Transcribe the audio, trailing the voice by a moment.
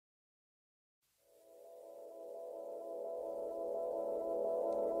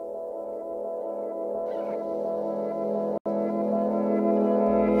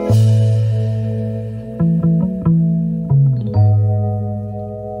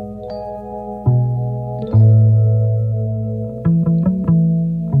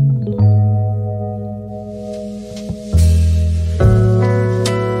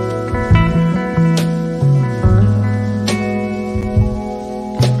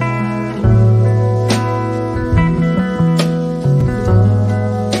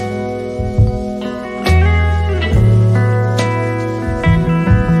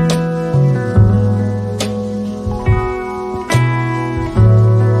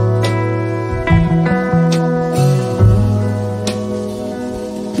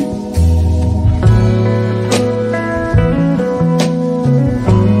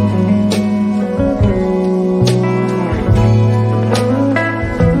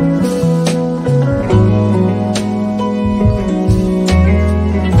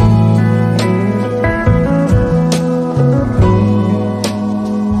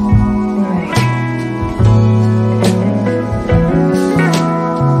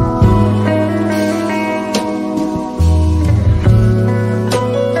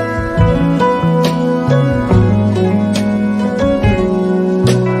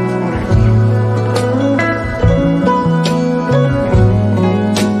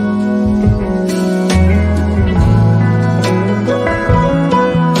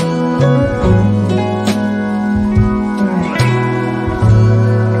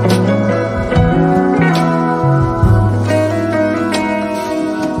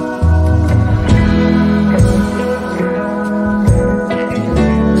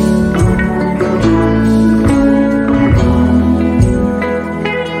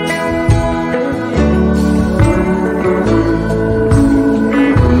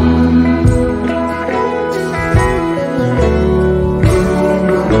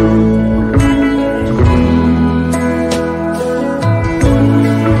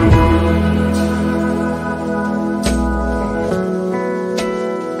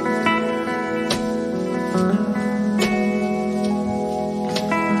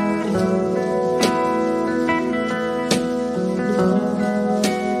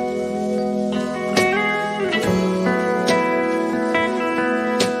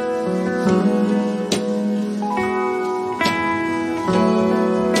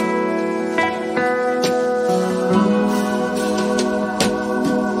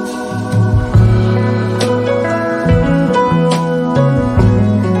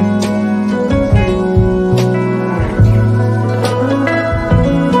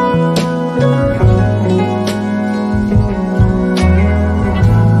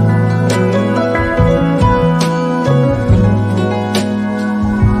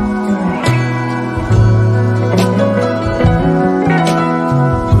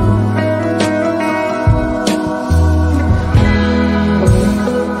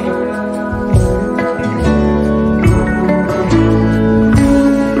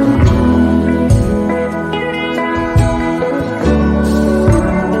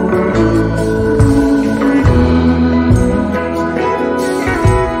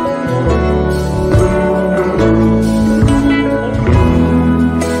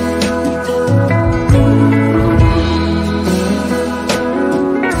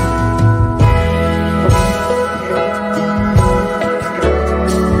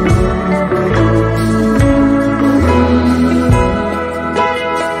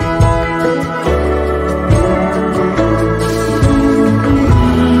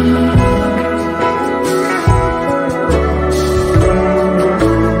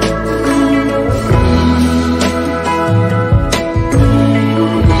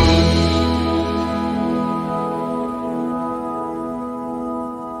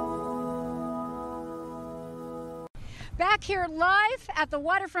back here live at the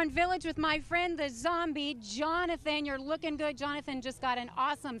Waterfront Village with my friend, the zombie, Jonathan. You're looking good. Jonathan just got an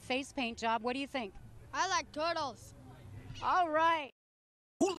awesome face paint job. What do you think? I like turtles. All right.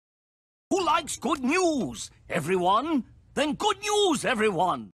 Who likes good news? Everyone? Then good news,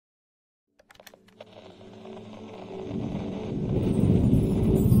 everyone!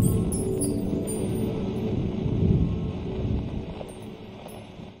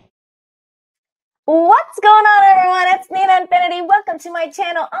 What's going on, everyone? It's Nina Infinity. Welcome to my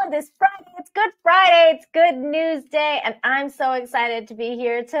channel on this Friday. It's Good Friday. It's Good News Day, and I'm so excited to be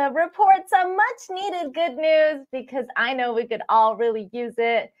here to report some much-needed good news because I know we could all really use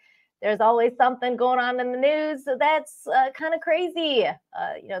it. There's always something going on in the news that's kind of crazy.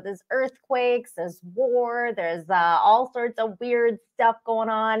 There's earthquakes, there's war, there's all sorts of weird stuff going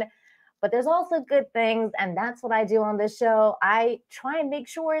on. But there's also good things, and that's what I do on this show. I try and make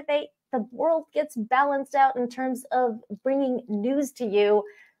sure the world gets balanced out in terms of bringing news to you,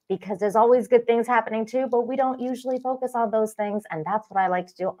 because there's always good things happening too, but we don't usually focus on those things. And that's what I like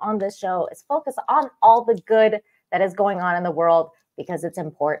to do on this show, is focus on all the good that is going on in the world, because it's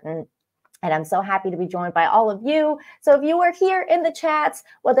important. And I'm so happy to be joined by all of you. So if you are here in the chats,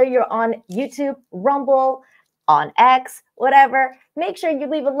 whether you're on YouTube, Rumble, on X, whatever, make sure you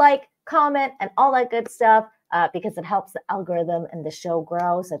leave a like, comment, and all that good stuff, because it helps the algorithm and the show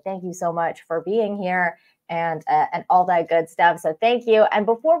grow. So thank you so much for being here and all that good stuff. So thank you. And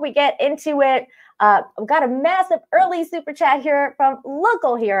before we get into it, I've got a massive early super chat here from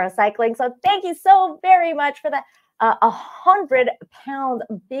Local Hero Cycling. So thank you so very much for that. 100-pound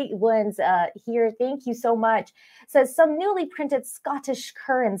big ones here. Thank you so much. Says some newly printed Scottish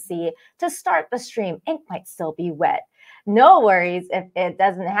currency to start the stream. Ink might still be wet. No worries if it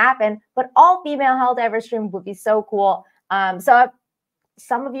doesn't happen, but all female Hell Diver stream would be so cool. So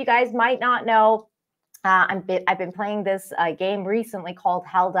some of you guys might not know, I've been playing this game recently called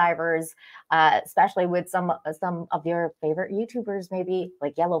Hell Divers, especially with some of your favorite YouTubers, maybe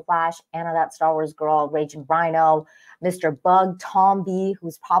like Yellow Flash, Anna That Star Wars Girl, Raging Rhino, Mr. Bug, Tom B,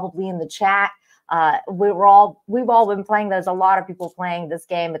 who's probably in the chat. We've all been playing. There's a lot of people playing this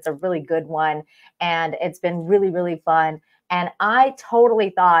game. It's a really good one, and it's been really, really fun. And I totally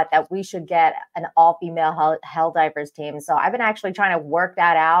thought that we should get an all-female Hell Divers team. So I've been actually trying to work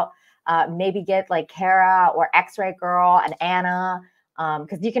that out. Maybe get like Kara or X-Ray Girl and Anna,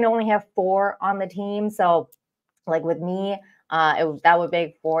 because you can only have 4 on the team. So like with me, that would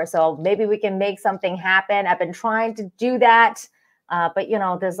make 4. So maybe we can make something happen. I've been trying to do that. But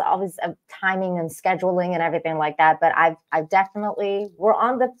there's always a timing and scheduling and everything like that. But I've definitely, we're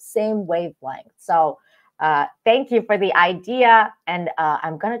on the same wavelength. So thank you for the idea. And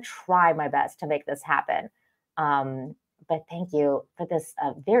I'm going to try my best to make this happen. But thank you for this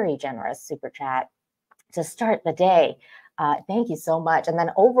very generous super chat to start the day. Thank you so much. And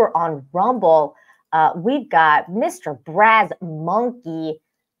then over on Rumble, we've got Mr. Braz Monkey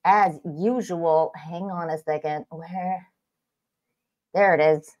as usual. Hang on a second. There it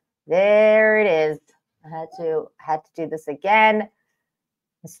is. There it is. I had to do this again.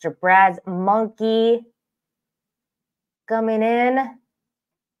 Mr. Braz Monkey coming in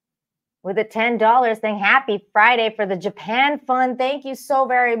with a $10 saying happy Friday for the Japan Fund. Thank you so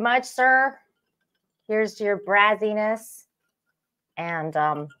very much, sir. Here's your brassiness. And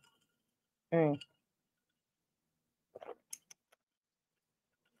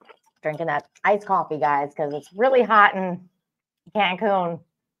drinking that iced coffee, guys, because it's really hot in Cancun.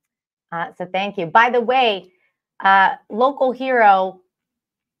 So thank you. By the way, Local Hero,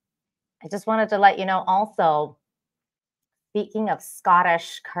 I just wanted to let you know also, speaking of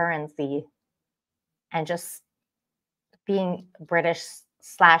Scottish currency and just being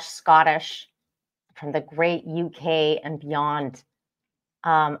British/Scottish from the great UK and beyond,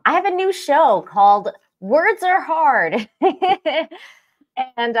 I have a new show called Words Are Hard.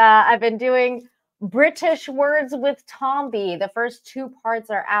 And I've been doing British Words with Tom B. The first 2 parts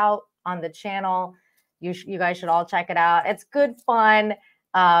are out on the channel. You guys should all check it out. It's good fun.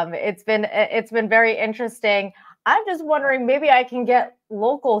 It's been very interesting. I'm just wondering, maybe I can get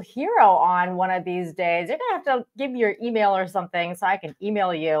Local Hero on one of these days. You're going to have to give me your email or something so I can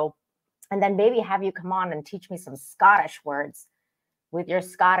email you, and then maybe have you come on and teach me some Scottish words with your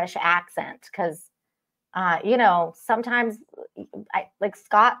Scottish accent. Because, sometimes I like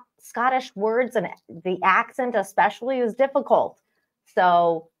Scottish words, and the accent especially is difficult.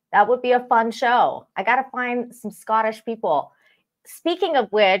 So that would be a fun show. I got to find some Scottish people. Speaking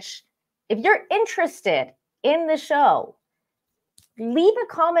of which, if you're interested in the show, leave a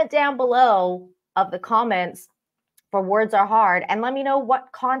comment down below of the comments for Words Are Hard, and let me know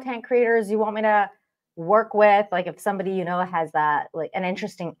what content creators you want me to work with, like if somebody, you know, has that like an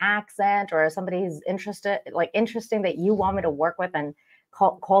interesting accent, or somebody who's interesting that you want me to work with and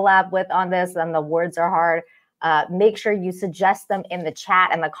collab with on this, and the words are hard, make sure you suggest them in the chat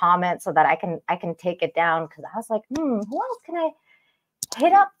and the comments so that I can take it down. Because I was like, who else can I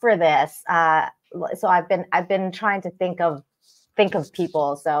hit up for this? So I've been trying to think of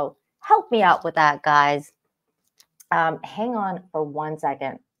people. So help me out with that, guys. Hang on for 1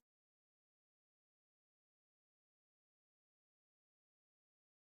 second.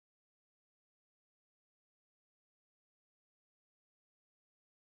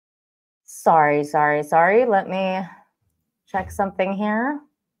 Sorry. Let me check something here.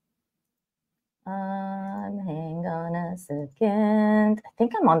 Hang on a second. I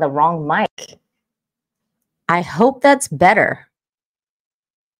think I'm on the wrong mic. I hope that's better.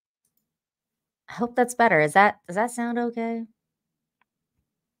 Does that sound okay?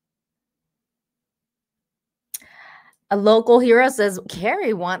 A local hero says,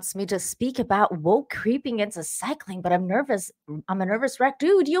 Carrie wants me to speak about woke creeping into cycling, but I'm nervous. I'm a nervous wreck.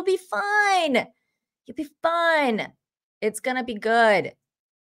 Dude, you'll be fine. You'll be fine. It's going to be good.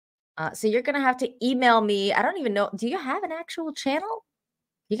 So you're going to have to email me. I don't even know. Do you have an actual channel?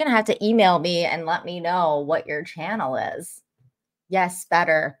 You're going to have to email me and let me know what your channel is. Yes,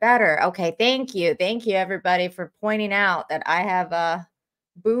 better. Okay, thank you. Thank you, everybody, for pointing out that I have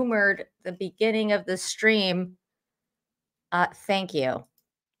boomered the beginning of the stream. Thank you.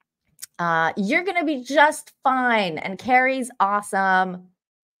 You're going to be just fine. And Carrie's awesome.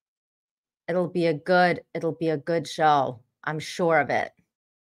 It'll be a good show. I'm sure of it.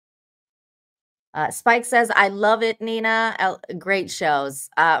 Spike says, I love it, Nina. Great shows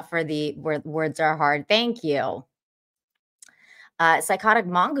for the words are hard. Thank you. Psychotic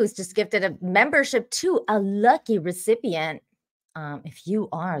Mongoose just gifted a membership to a lucky recipient. If you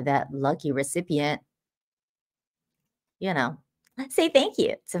are that lucky recipient, you know, say thank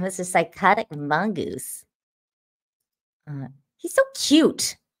you to Mr. Psychotic Mongoose. He's so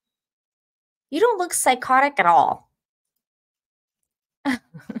cute. You don't look psychotic at all.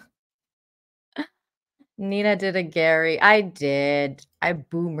 Nina did a Gary. I did. I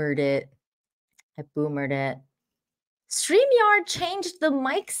boomered it. StreamYard changed the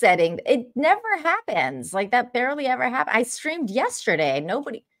mic setting. It never happens. Like that barely ever happened. I streamed yesterday.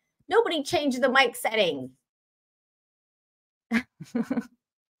 Nobody changed the mic setting.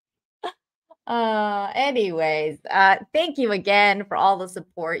 Anyways, thank you again for all the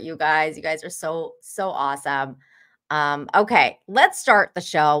support, you guys. You guys are so awesome. Okay, let's start the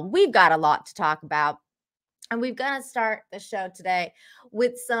show. We've got a lot to talk about. And we're going to start the show today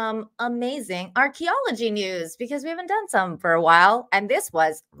with some amazing archaeology news because we haven't done some for a while. And this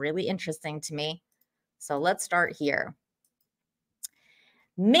was really interesting to me. So let's start here.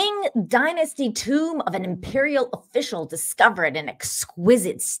 Ming Dynasty tomb of an imperial official discovered in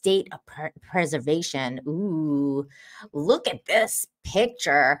exquisite state of preservation. Ooh, look at this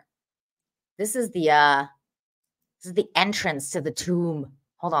picture. This is the entrance to the tomb.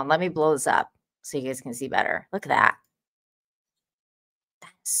 Hold on, let me blow this up so you guys can see better. Look at that.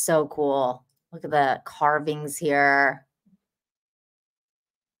 That's so cool. Look at the carvings here.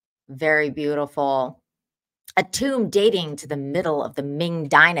 Very beautiful. A tomb dating to the middle of the Ming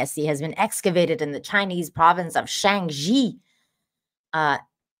Dynasty has been excavated in the Chinese province of Shanxi.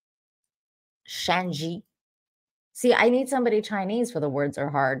 Shanxi. See, I need somebody Chinese for the words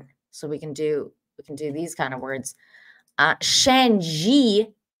are hard, so we can do these kind of words.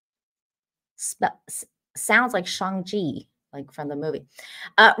 Shanxi sounds like Shang-Chi, like from the movie,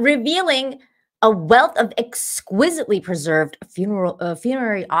 revealing a wealth of exquisitely preserved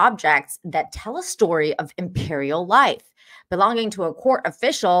funerary objects that tell a story of imperial life. Belonging to a court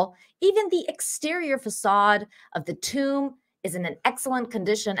official, even the exterior facade of the tomb is in an excellent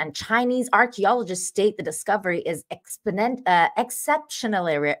condition, and Chinese archaeologists state the discovery is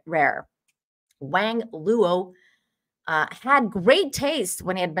exceptionally rare. Wang Luo had great taste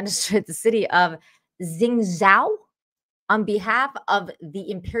when he administered the city of Xingzhou on behalf of the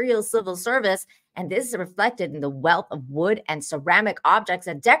Imperial Civil Service, and this is reflected in the wealth of wood and ceramic objects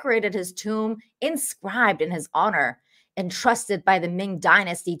that decorated his tomb, inscribed in his honor, entrusted by the Ming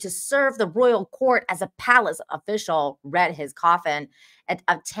Dynasty to serve the royal court as a palace official, read his coffin,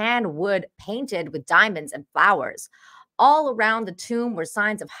 of tan wood painted with diamonds and flowers. All around the tomb were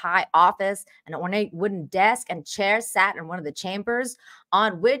signs of high office. An ornate wooden desk and chair sat in one of the chambers,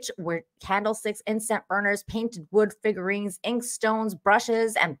 on which were candlesticks, incense burners, painted wood figurines, inkstones,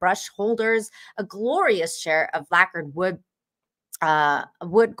 brushes, and brush holders. A glorious chair of lacquered wood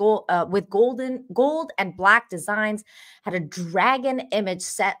wood with gold and black designs, had a dragon image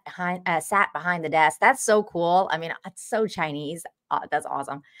sat behind the desk. That's so cool. I mean, it's so Chinese. That's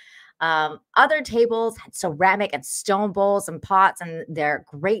awesome. Other tables had ceramic and stone bowls and pots in their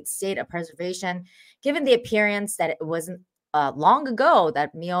great state of preservation, given the appearance that it wasn't long ago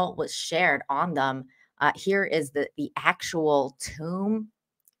that meal was shared on them. Here is the actual tomb.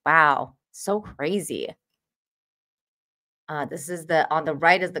 Wow, so crazy. This is on the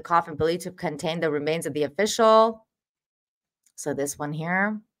right is the coffin believed to contain the remains of the official. So this one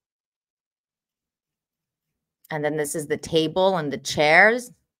here. And then this is the table and the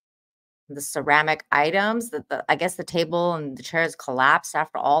chairs, the ceramic items. I guess the table and the chairs collapsed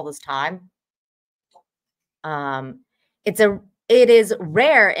after all this time. It is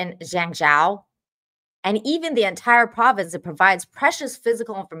rare in Zhangzhou, and even the entire province. It provides precious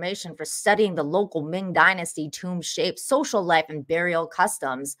physical information for studying the local Ming Dynasty tomb shapes, social life, and burial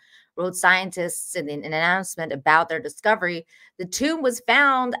customs, wrote scientists in an announcement about their discovery. The tomb was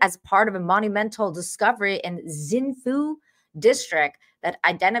found as part of a monumental discovery in Xinfu district that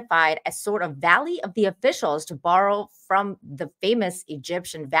identified a sort of Valley of the Officials, to borrow from the famous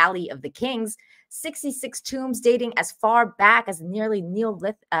Egyptian Valley of the Kings. 66 tombs dating as far back as nearly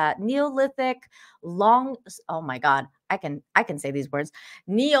Neolithic long. Oh my God, I can say these words.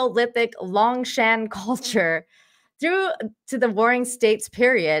 Neolithic Longshan culture through to the Warring States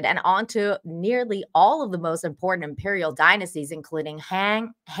period and onto nearly all of the most important imperial dynasties, including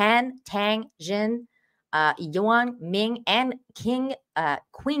Han, Tang, Jin, Yuan, Ming, and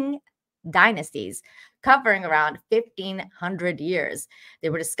Qing dynasties, covering around 1,500 years. They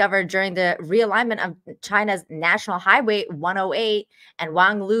were discovered during the realignment of China's National Highway 108, and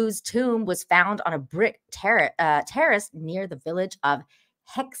Wang Lu's tomb was found on a brick terrace near the village of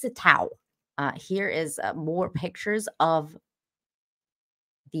Hexitao. Here is more pictures of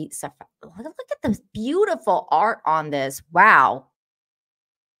the look at the beautiful art on this. Wow.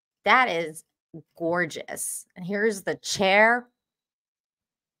 That is gorgeous. And here's the chair.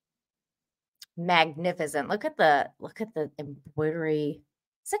 Magnificent. Look at the embroidery.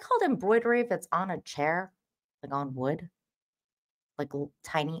 Is it called embroidery if it's on a chair, like on wood, like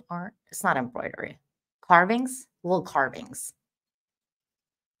tiny art? It's not embroidery. Carvings, little carvings.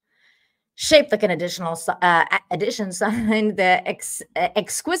 Shaped like an addition sign, the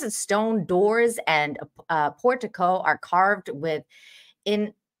exquisite stone doors and portico are carved with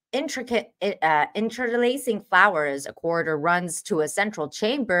intricate interlacing flowers. A corridor runs to a central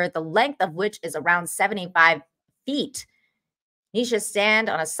chamber, the length of which is around 75 feet. Niches stand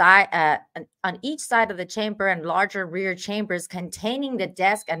on on each side of the chamber, and larger rear chambers containing the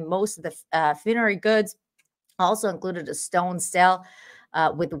desk and most of the funerary goods also included a stone stele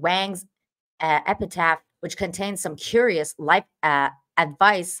with Wang's epitaph, which contains some curious life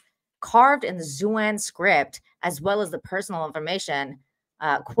advice carved in the Zhuan script, as well as the personal information.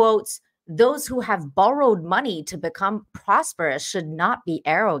 Quotes, "Those who have borrowed money to become prosperous should not be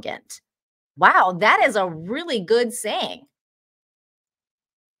arrogant." Wow, that is a really good saying.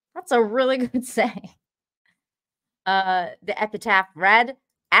 That's a really good saying. The epitaph read,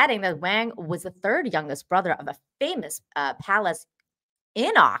 adding that Wang was the third youngest brother of a famous palace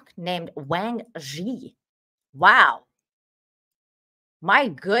eunuch named Wang Zhi. Wow. My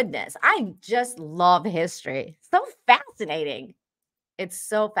goodness. I just love history. So fascinating. It's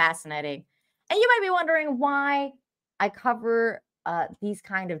so fascinating. And you might be wondering why I cover these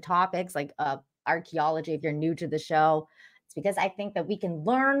kind of topics like archaeology if you're new to the show. It's because I think that we can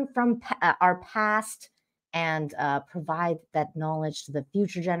learn from our past and provide that knowledge to the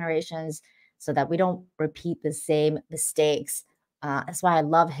future generations so that we don't repeat the same mistakes. That's why I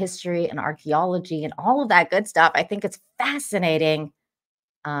love history and archaeology and all of that good stuff. I think it's fascinating.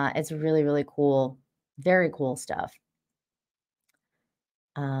 It's really, really cool. Very cool stuff.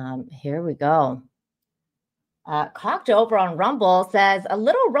 Here we go. Cocked over on Rumble says, "A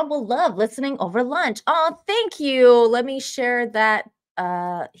little Rumble love listening over lunch." Oh, thank you. Let me share that.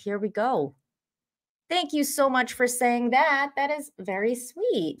 Here we go. Thank you so much for saying that. That is very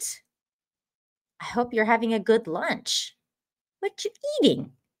sweet. I hope you're having a good lunch. What you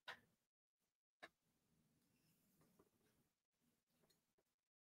eating?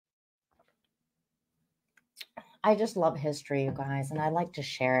 I just love history, you guys, and I like to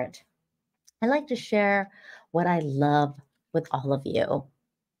share it. I like to share what I love with all of you.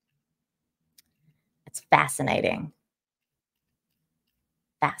 It's fascinating.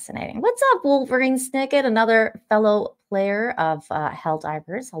 Fascinating. What's up, Wolverine Snicket, another fellow player of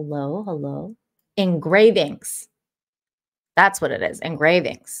Helldivers. Hello, hello. Engravings. That's what it is.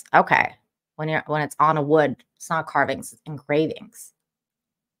 Engravings. Okay. when it's on a wood. It's not carvings, it's engravings.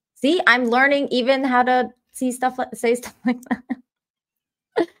 See, I'm learning even how to say stuff like that.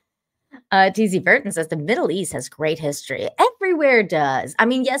 TZ Burton says the Middle East has great history. Everywhere does. I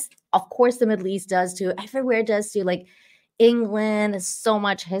mean, yes, of course the Middle East does too. Everywhere does too. Like England has so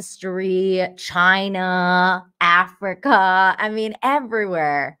much history, China, Africa. I mean,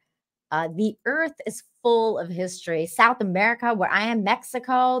 everywhere. The earth is full of history. South America, where I am,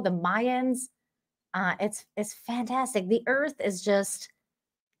 Mexico, the Mayans. It's fantastic. The earth is just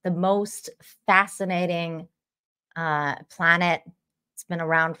the most fascinating planet. It's been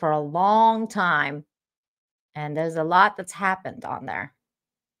around for a long time, and there's a lot that's happened on there.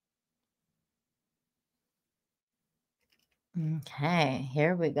 Okay,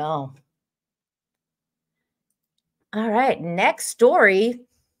 here we go. All right, next story.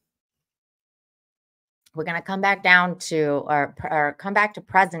 We're going to come back down to or come back to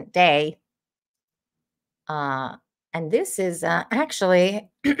present day. And this is actually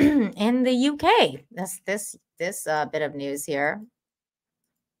in the UK. This bit of news here,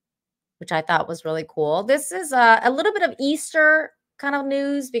 which I thought was really cool. This is a little bit of Easter kind of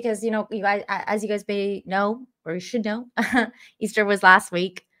news because you guys, as you guys may know or you should know, Easter was last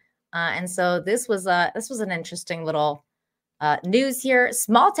week, and so this was an interesting little news here.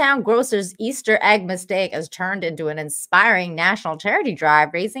 Small town grocer's Easter egg mistake has turned into an inspiring national charity drive,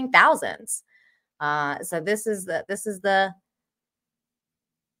 raising thousands. So this is the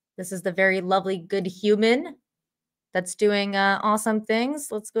very lovely good human that's doing awesome things.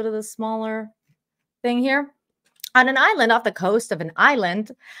 Let's go to the smaller thing here. On an island off the coast of an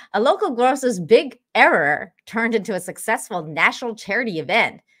island, a local grocer's big error turned into a successful national charity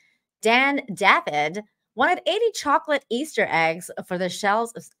event. Dan David wanted 80 chocolate Easter eggs for the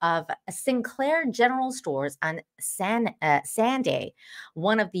shelves of Sinclair General Stores on Sanday,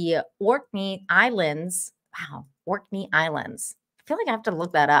 one of the Orkney Islands. Wow, Orkney Islands. I feel like I have to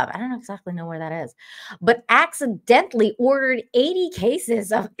look that up. I don't exactly know where that is, but accidentally ordered 80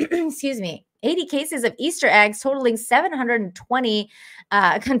 cases of, excuse me, 80 cases of Easter eggs totaling 720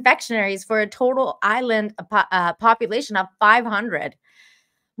 confectionaries for a total island population of 500.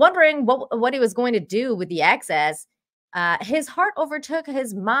 Wondering what he was going to do with the excess, his heart overtook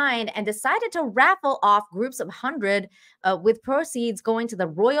his mind and decided to raffle off groups of 100 with proceeds going to the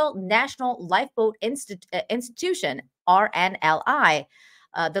Royal National Lifeboat Institution, RNLI,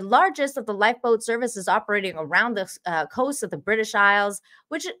 the largest of the lifeboat services operating around the coast of the British Isles,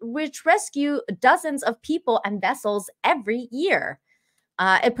 which rescue dozens of people and vessels every year.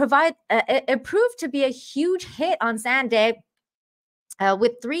 It proved to be a huge hit on Sunday.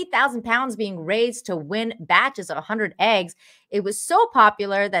 With 3,000 pounds being raised to win batches of 100 eggs, it was so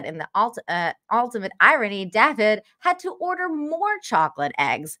popular that in the ultimate irony, David had to order more chocolate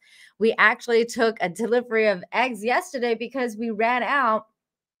eggs. We actually took a delivery of eggs yesterday because we ran out.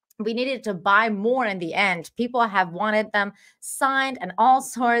 We needed to buy more in the end. People have wanted them signed and all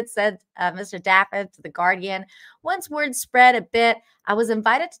sorts, said Mr. David to The Guardian. Once word spread a bit, I was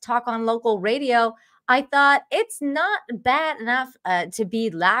invited to talk on local radio. I thought it's not bad enough to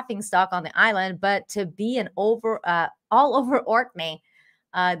be laughingstock on the island, but to be an all over Orkney.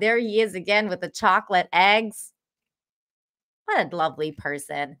 There he is again with the chocolate eggs. What a lovely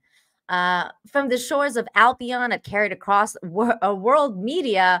person. From the shores of Albion, it carried across world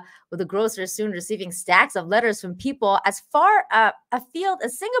media, with the grocer soon receiving stacks of letters from people as far afield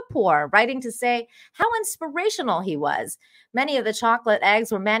as Singapore, writing to say how inspirational he was. Many of the chocolate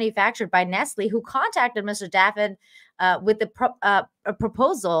eggs were manufactured by Nestle, who contacted Mr. David with the a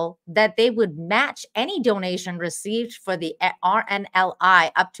proposal that they would match any donation received for the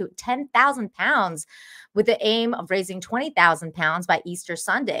RNLI up to 10,000 pounds, with the aim of raising 20,000 pounds by Easter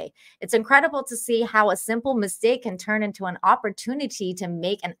Sunday. It's incredible to see how a simple mistake can turn into an opportunity to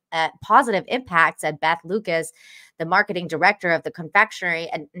make a positive impact, said Beth Lucas, the marketing director of the confectionery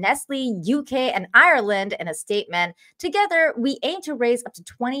at Nestle UK and Ireland, in a statement. Together, we aim to raise up to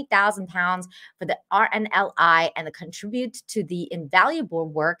 20,000 pounds for the RNLI and contribute to the invaluable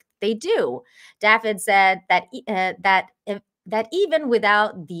work they do. David said that even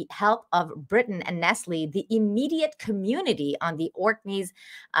without the help of Britain and Nestle, the immediate community on the Orkneys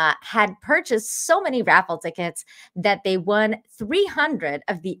had purchased so many raffle tickets that they won 300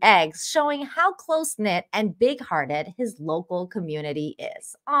 of the eggs, showing how close-knit and big-hearted his local community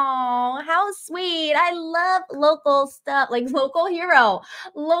is. Oh, how sweet. I love local stuff, like local hero,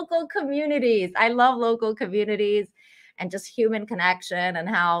 local communities. I love local communities and just human connection, and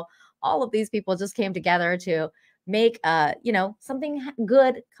how all of these people just came together to make something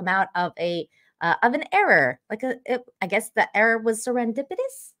good come out of an error. I guess the error was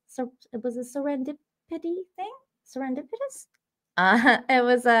serendipitous. So it was a serendipity thing, serendipitous. It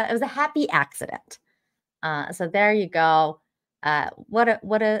was a happy accident. So there you go. What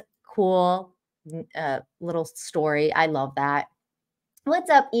a cool little story. I love that. What's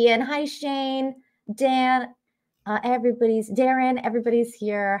up, Ian? Hi, Shane, Dan. Darren. Everybody's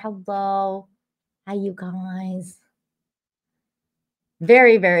here. Hello. Hi, you guys.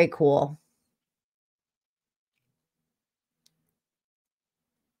 Very, very cool.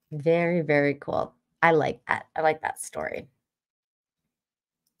 Very, very cool. I like that. I like that story.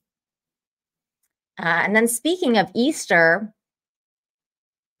 And then speaking of Easter,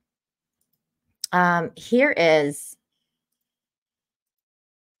 this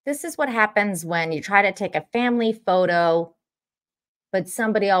is what happens when you try to take a family photo, but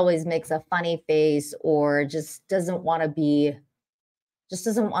somebody always makes a funny face or just doesn't want to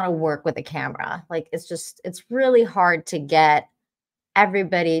work with the camera. Like it's really hard to get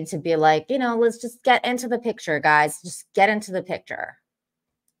everybody to be like, let's just get into the picture, guys. Just get into the picture.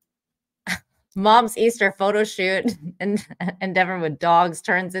 Mom's Easter photo shoot and endeavor with dogs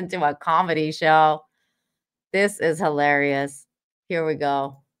turns into a comedy show. This is hilarious. Here we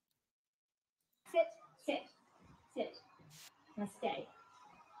go. Sit. Now stay.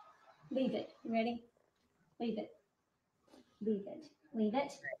 Leave it. You ready? Leave it. Leave it. Leave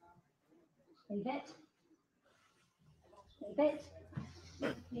it. Leave it. Leave it.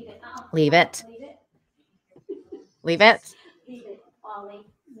 Leave it. Leave it. Leave it. Leave it. Leave it, Ollie.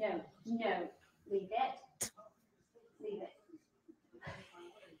 No. Leave it. Leave it.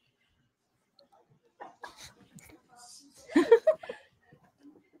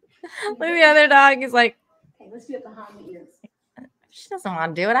 Look at the other dog. He's like, Okay, let's do it behind the ears. she doesn't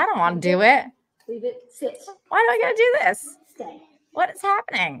want to do it. I don't want to do it. Leave it. Sit. Why do I gotta do this? Stay. What is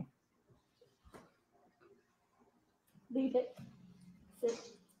happening? Leave it.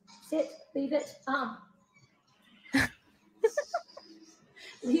 Sit. Leave it.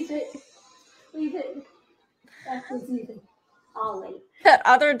 Leave it. Leave it. That's what's even. Ollie. That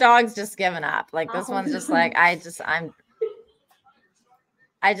other dog's just given up. Like this one's just like, I'm just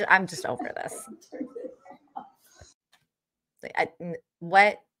over this.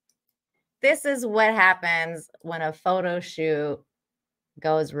 This is what happens when a photo shoot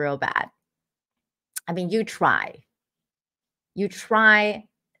goes real bad. I mean, you try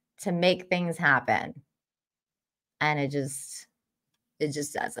to make things happen and it just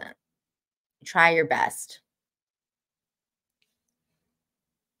doesn't. Try your best.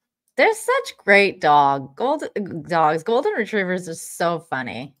 They're such great dogs. Golden retrievers are so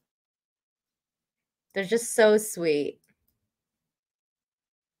funny. They're just so sweet.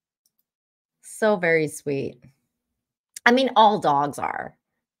 So very sweet. I mean, all dogs are.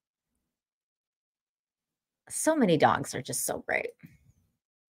 So many dogs are just so great.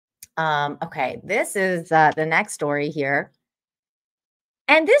 Okay, this is the next story here.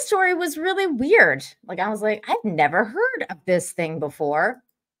 And this story was really weird. Like, I was like, I've never heard of this thing before.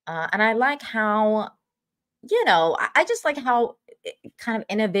 And I like how, I just like how kind of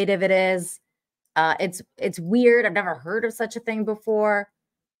innovative it is. It's weird. I've never heard of such a thing before.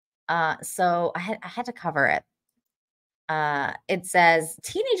 So I had to cover it. It says,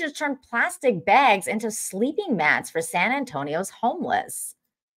 teenagers turn plastic bags into sleeping mats for San Antonio's homeless.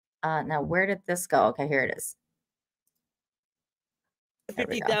 Now, where did this go? Okay, here it is.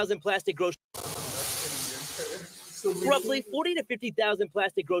 50,000 plastic grocery. Roughly 40 to 50,000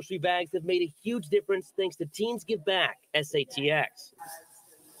 plastic grocery bags have made a huge difference thanks to Teens Give Back, SATX.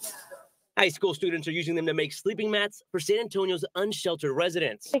 High school students are using them to make sleeping mats for San Antonio's unsheltered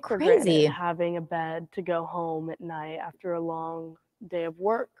residents. Take for granted having a bed to go home at night after a long day of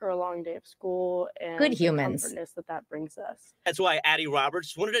work or a long day of school, and good the humans comfortness that brings us. That's why Addie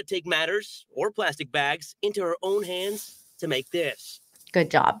Roberts wanted to take matters or plastic bags into her own hands to make this. Good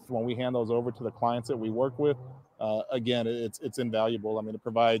job. When we hand those over to the clients that we work with, again, it's invaluable. I mean, it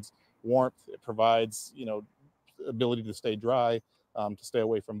provides warmth, it provides, ability to stay dry, to stay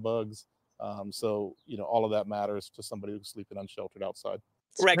away from bugs. So, all of that matters to somebody who's sleeping unsheltered outside.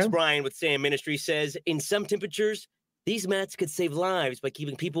 Rex Bryan with Sam Ministries says in some temperatures, these mats could save lives by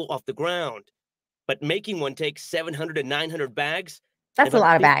keeping people off the ground. But making one takes 700 to 900 bags. That's a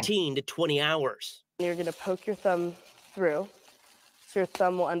lot of bags. 15 to 20 hours. You're going to poke your thumb through, so your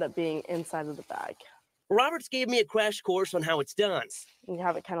thumb will end up being inside of the bag. Roberts gave me a crash course on how it's done. You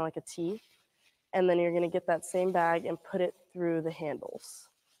have it kind of like a T, and then you're going to get that same bag and put it through the handles.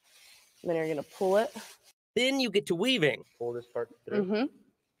 And then you're going to pull it. Then you get to weaving. Pull this part through. Mm-hmm.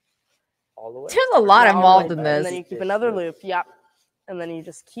 All the way. There's a lot involved in this. And then you keep another loop. Yep. And then you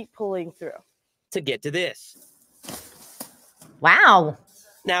just keep pulling through. To get to this. Wow.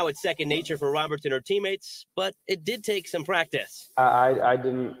 Now it's second nature for Roberts and her teammates, but it did take some practice. I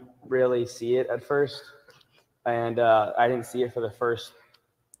didn't really see it at first, and I didn't see it for the first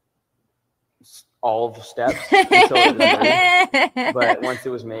all of the steps until it was made. But once it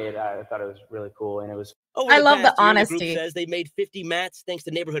was made, I thought it was really cool, and it was. Over I the love the past year, honesty. The group says they made 50 mats thanks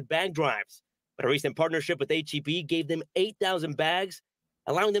to neighborhood bag drives. But a recent partnership with HEB gave them 8,000 bags,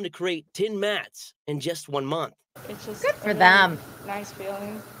 allowing them to create 10 mats in just 1 month. It's just Good for a really them. nice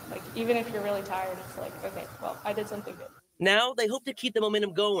feeling. Like, even if you're really tired, it's like, okay, well, I did something good. Now they hope to keep the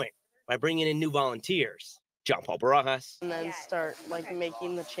momentum going by bringing in new volunteers. John Paul Barajas, And then start like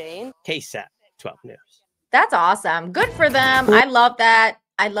making the chain. KSAT 12 News. That's awesome. Good for them. I love that.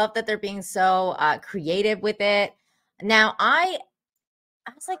 I love that they're being so creative with it. Now, I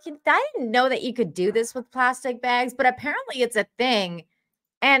was like, I didn't know that you could do this with plastic bags, but apparently it's a thing.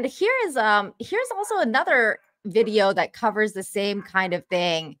 And here's also another video that covers the same kind of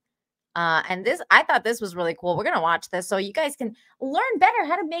thing. And this, I thought this was really cool. We're gonna watch this so you guys can learn better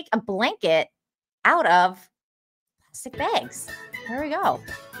how to make a blanket out of plastic bags. Here we go.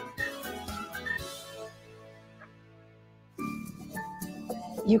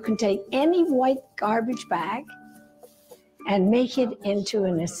 You can take any white garbage bag and make it into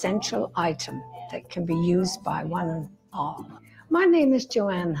an essential item that can be used by one and all. My name is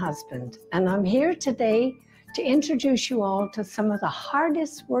Joanne Husband, and I'm here today to introduce you all to some of the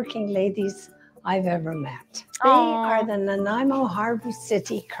hardest working ladies I've ever met. They are the Nanaimo Harbor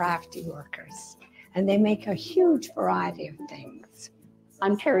City crafty workers, and they make a huge variety of things.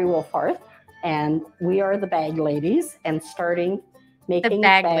 I'm Terry Wolfarth, and we are the bag ladies and starting making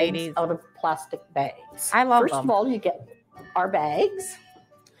bag bags ladies. out of plastic bags. I love First them. of all, you get our bags,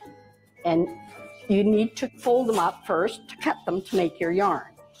 and you need to fold them up first to cut them to make your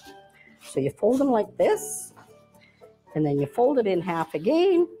yarn. So you fold them like this, and then you fold it in half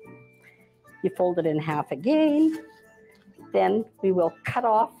again. You fold it in half again. Then we will cut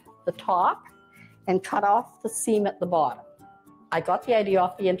off the top and cut off the seam at the bottom. I got the idea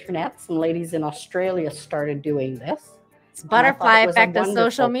off the internet. Some ladies in Australia started doing this. It's butterfly effect of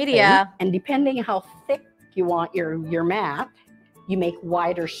social wonderful media. thing. And depending how thick you want your mat, you make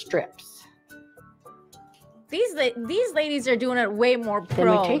wider strips. These ladies are doing it way more Then we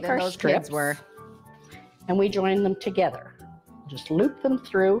pro take than our those strips kids were. and we join them together. Just loop them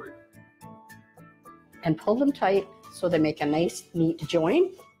through and pull them tight so they make a nice, neat join.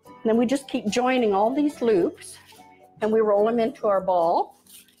 And then we just keep joining all these loops and we roll them into our ball,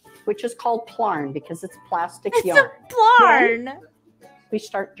 which is called plarn because it's plastic yarn. It's a plarn. Then we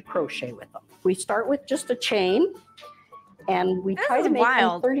start to crochet with them. We start with just a chain and we try to make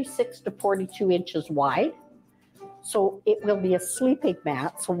them 36 to 42 inches wide. So it will be a sleeping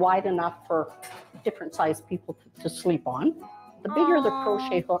mat, so wide enough for different sized people to sleep on. The bigger the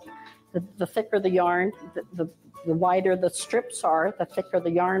crochet hook, the thicker the yarn, the wider the strips are, the thicker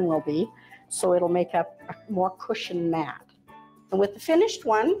the yarn will be. So it'll make a more cushioned mat. And with the finished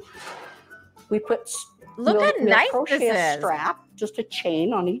one, we put Look how nice crochet this a is. strap, just a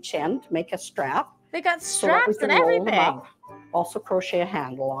chain on each end to make a strap. They got so that we straps can and roll them everything. up. Also crochet a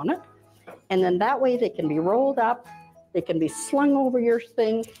handle on it. And then that way they can be rolled up, they can be slung over your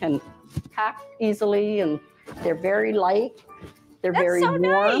thing and packed easily, and they're very light. They're That's very so warm.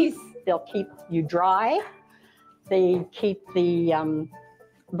 nice. They'll keep you dry. They keep the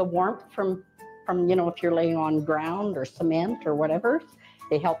warmth from if you're laying on ground or cement or whatever.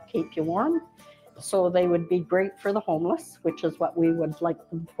 They help keep you warm. So they would be great for the homeless, which is what we would like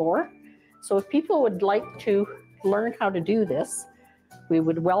them for. So if people would like to learn how to do this, we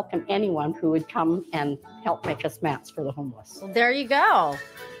would welcome anyone who would come and help make us mats for the homeless. Well, there you go.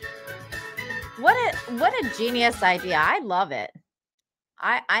 What a genius idea. I love it.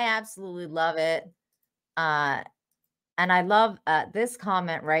 I absolutely love it. And I love this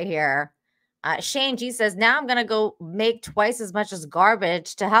comment right here. Shane G says, now I'm going to go make twice as much as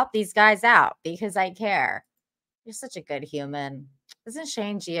garbage to help these guys out because I care. You're such a good human. Isn't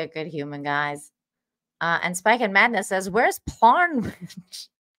Shane G a good human, guys? And Spike and Madness says, where's Plarn Witch?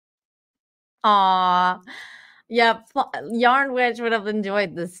 Aw. Yeah, Yarn Witch would have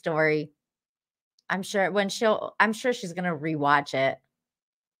enjoyed this story. I'm sure she's going to rewatch it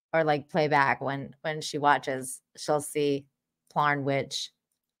or like play back when she watches, she'll see Plarn Witch.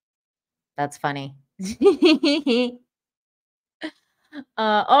 That's funny. Oh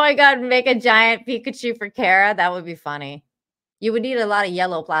my God, make a giant Pikachu for Kara. That would be funny. You would need a lot of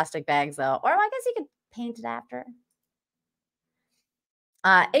yellow plastic bags though. Or I guess you could paint it after.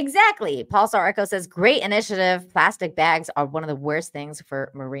 Exactly. Paul Star Echo says, great initiative. Plastic bags are one of the worst things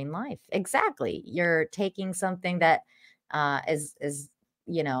for marine life. Exactly. You're taking something that is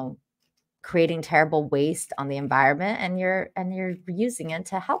you know, creating terrible waste on the environment, and you're using it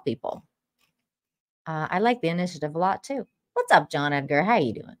to help people. I like the initiative a lot too. What's up, John Edgar? How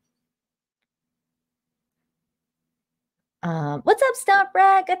you doing? What's up, Stump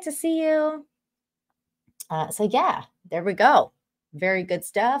Brad? Good to see you. So yeah, there we go. Very good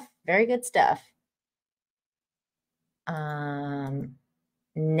stuff. Very good stuff.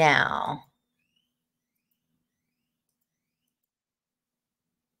 Now,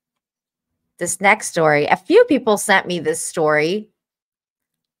 this next story, a few people sent me this story,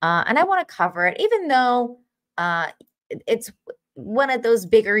 and I want to cover it, even though it's one of those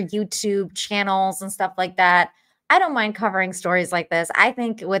bigger YouTube channels and stuff like that. I don't mind covering stories like this. I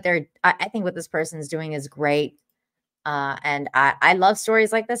think what this person's doing is great. And I love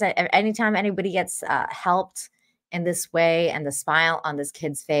stories like this. Anytime anybody gets helped in this way, and the smile on this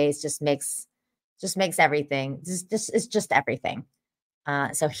kid's face just makes everything. It's just everything.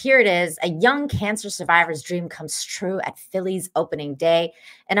 So here it is. A young cancer survivor's dream comes true at Philly's opening day.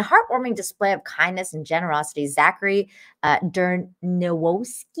 In a heartwarming display of kindness and generosity, Zachary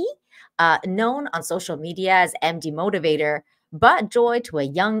Derniwowski, known on social media as MD Motivator, brought joy to a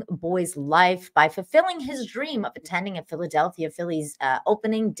young boy's life by fulfilling his dream of attending a Philadelphia Phillies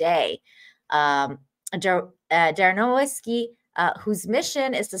opening day. Derniwowski, whose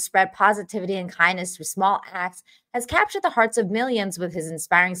mission is to spread positivity and kindness through small acts, has captured the hearts of millions with his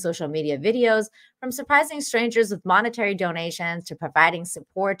inspiring social media videos. From surprising strangers with monetary donations to providing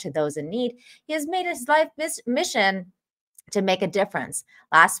support to those in need, he has made his life mission to make a difference.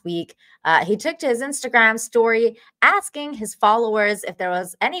 Last week, he took to his Instagram story asking his followers if there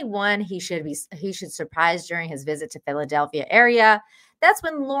was anyone he should surprise during his visit to Philadelphia area. That's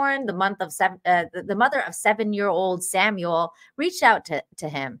when Lauren, the mother of 7-year-old Samuel, reached out to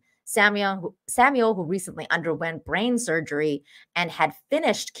him. Samuel, who recently underwent brain surgery and had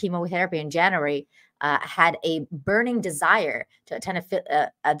finished chemotherapy in January, had a burning desire to attend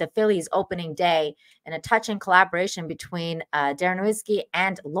the Phillies opening day. In a touching collaboration between Derniwowski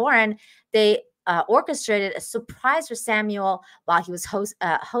and Lauren, they orchestrated a surprise for Samuel while he was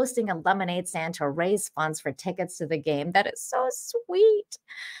hosting a lemonade stand to raise funds for tickets to the game. That is so sweet.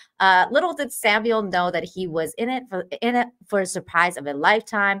 Little did Samuel know that he was in it for a surprise of a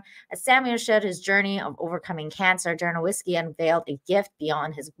lifetime. As Samuel shared his journey of overcoming cancer, Derniwowski unveiled a gift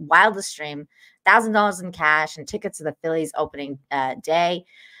beyond his wildest dream: $1,000 in cash and tickets to the Phillies opening day.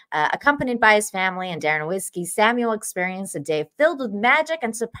 Accompanied by his family and Derniwowski, Samuel experienced a day filled with magic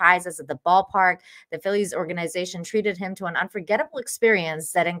and surprises at the ballpark. The Phillies organization treated him to an unforgettable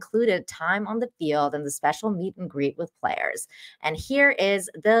experience that included time on the field and the special meet and greet with players. And here is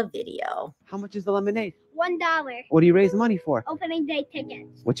the video. How much is the lemonade? $1. What do you raise the money for? Opening day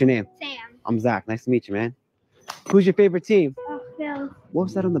tickets. What's your name? Sam. I'm Zach. Nice to meet you, man. Who's your favorite team? Phil. What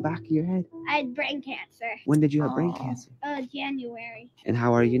was that on the back of your head? I had brain cancer. When did you have brain cancer? January. And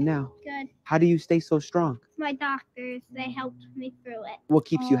how are you now? Good. How do you stay so strong? My doctors, they helped me through it. What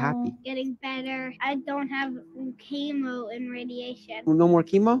keeps you happy? Getting better. I don't have chemo and radiation. No more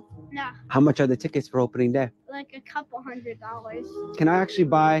chemo? No. How much are the tickets for opening day? Like a couple $100. Can I actually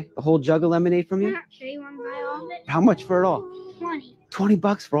buy the whole jug of lemonade from you? Sure, you want to buy all of it? How much for it all? 20. 20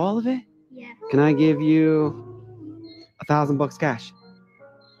 bucks for all of it? Yeah. Can I give you $1,000 cash?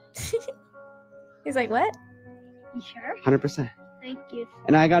 He's like, what? You sure? 100%. Thank you.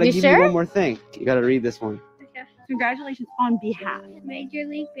 And I gotta give you one more thing. You gotta read this one. Okay. Congratulations on behalf. Major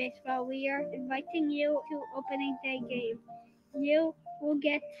League Baseball, we are inviting you to opening day game. You will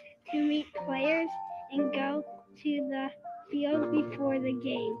get to meet players and go to the field before the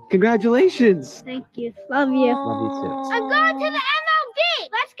game. Congratulations. Thank you. Love you. Love you too. I'm going to the MLB.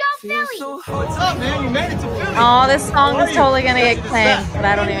 Let's go Phillies. What's up, man? You made it to Philly. Oh, this song is totally gonna get claimed, but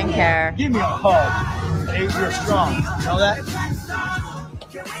I don't even care. Give me a hug. Hey, you're strong. You know that?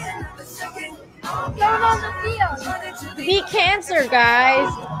 Going on the field. Beat cancer, guys.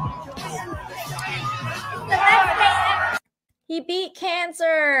 He beat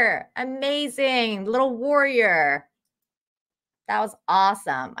cancer. Amazing. Little warrior. That was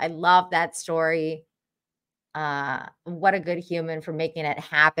awesome. I love that story. What a good human for making it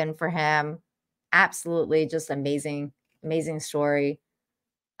happen for him. Absolutely just amazing, amazing story.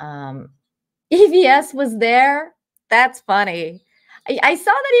 EVS was there. That's funny. I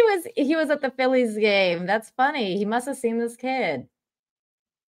saw that he was at the Phillies game. That's funny. He must have seen this kid.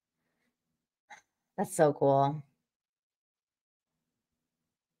 That's so cool.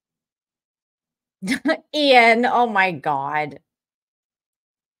 Ian, oh my God.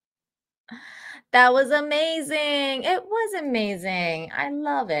 That was amazing. It was amazing. I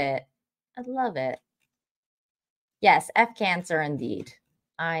love it. I love it. Yes, F cancer indeed.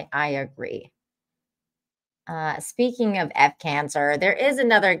 I agree. Speaking of F cancer, there is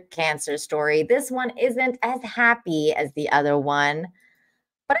another cancer story. This one isn't as happy as the other one,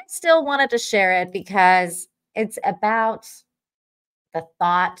 but I still wanted to share it because it's about the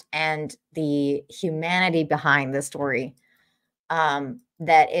thought and the humanity behind the story,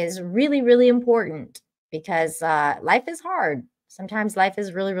 that is really, really important because life is hard. Sometimes life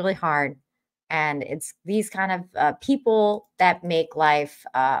is really, really hard. And it's these kind of people that make life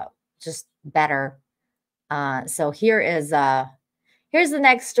just better. So here's the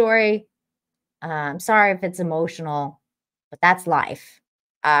next story. I'm sorry if it's emotional, but that's life.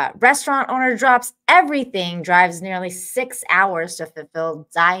 Restaurant owner drops everything, drives nearly 6 hours to fulfill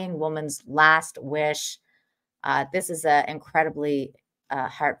dying woman's last wish. This is an incredibly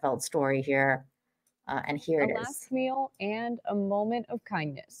heartfelt story here. And here it A is. last meal and a moment of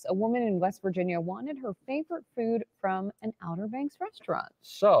kindness. A woman in West Virginia wanted her favorite food from an Outer Banks restaurant.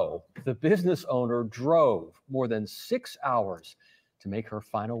 So the business owner drove more than 6 hours to make her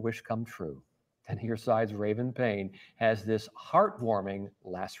final wish come true. And Hearside's Raven Payne has this heartwarming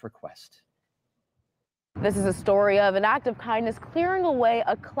last request. This is a story of an act of kindness clearing away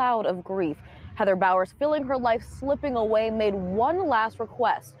a cloud of grief. Heather Bowers, feeling her life slipping away, made one last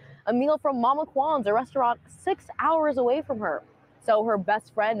request: a meal from Mama Kwan's, a restaurant 6 hours away from her. So her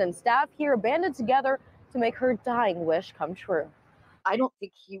best friend and staff here banded together to make her dying wish come true. I don't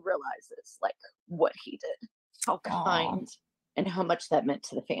think he realizes like what he did, how kind and how much that meant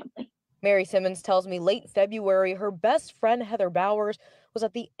to the family. Mary Simmons tells me late February, her best friend Heather Bowers was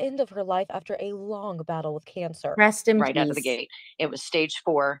at the end of her life after a long battle with cancer. Rest in right peace. out of the gate. It was stage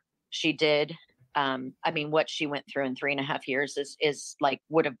 4. She did. I mean, what she went through in 3.5 years is like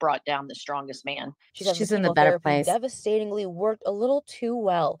would have brought down the strongest man. She says She's in a better chemotherapy place. devastatingly worked a little too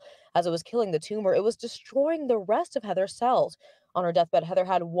well. As it was killing the tumor, it was destroying the rest of Heather's cells. On her deathbed, Heather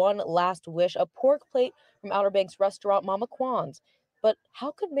had one last wish: a pork plate from Outer Banks restaurant Mama Kwan's. But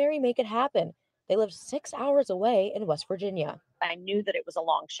how could Mary make it happen? They lived 6 hours away in West Virginia. I knew that it was a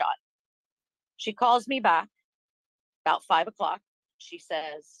long shot. She calls me back about 5 o'clock. She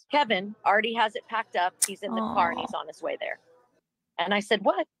says, Kevin already has it packed up. He's in the car and he's on his way there. And I said,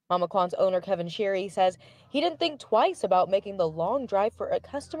 what? Mama Kwan's owner, Kevin Sherry, says he didn't think twice about making the long drive for a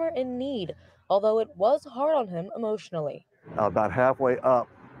customer in need, although it was hard on him emotionally. About halfway up,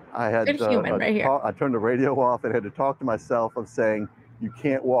 I had Good human right here. I turned the radio off and had to talk to myself of saying, you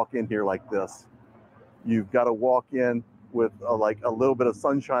can't walk in here like this. You've got to walk in with like a little bit of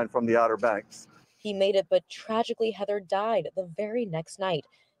sunshine from the Outer Banks. He made it, but tragically Heather died the very next night.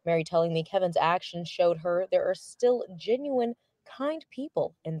 Mary telling me Kevin's actions showed her there are still genuine, kind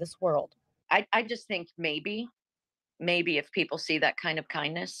people in this world. I just think maybe if people see that kind of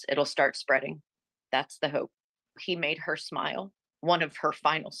kindness, it'll start spreading. That's the hope. He made her smile, one of her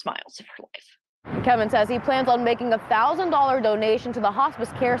final smiles of her life. Kevin says he plans on making a $1,000 donation to the hospice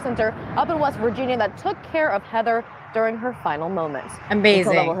care center up in West Virginia that took care of Heather during her final moments.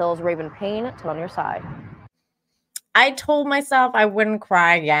 Amazing. Level Hills, Raven Payne, 10 on your side. I told myself I wouldn't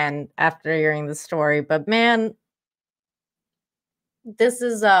cry again after hearing the story, but man, this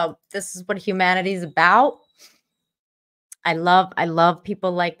is what humanity is about. I love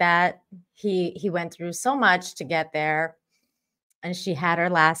people like that. He went through so much to get there, and she had her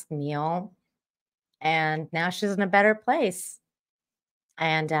last meal, and now she's in a better place.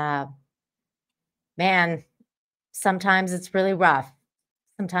 And man, sometimes it's really rough.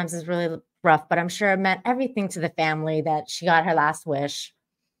 Sometimes it's really rough, but I'm sure it meant everything to the family that she got her last wish.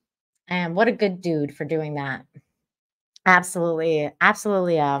 And what a good dude for doing that. Absolutely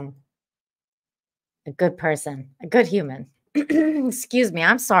a good person, a good human. Excuse me.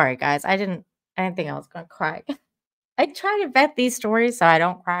 I'm sorry, guys. I didn't think I was going to cry. I try to vet these stories so I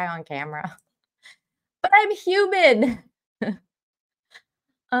don't cry on camera. But I'm human.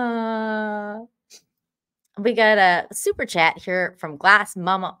 We got a super chat here from Glass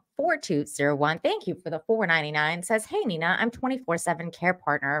Mama 4201. Thank you for the $4.99. Says, hey Nina, I'm 24/7 care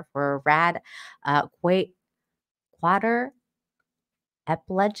partner for Rad quadriplegic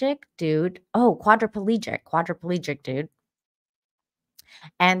dude. Oh, quadriplegic dude.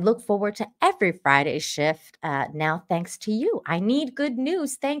 And look forward to every Friday shift. Now, thanks to you. I need good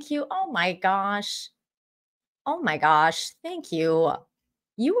news. Thank you. Oh my gosh. Thank you.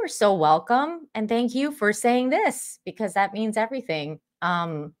 You are so welcome. And thank you for saying this, because that means everything.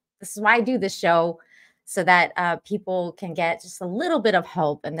 This is why I do this show, so that people can get just a little bit of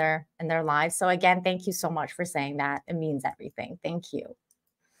hope in their lives. So again, thank you so much for saying that. It means everything. Thank you.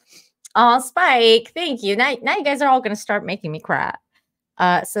 Oh, Spike, thank you. Now you guys are all going to start making me cry.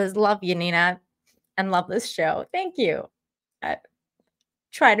 Says, love you, Nina, and love this show. Thank you.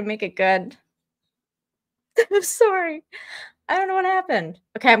 try to make it good. I'm sorry. I don't know what happened.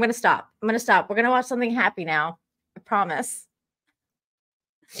 Okay, I'm going to stop. I'm going to stop. We're going to watch something happy now. I promise.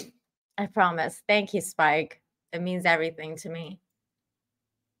 I promise. Thank you, Spike. It means everything to me.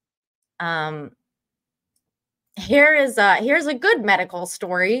 Here's a good medical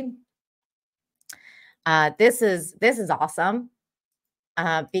story. This is awesome.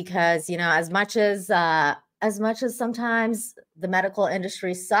 Because, you know, as much as sometimes the medical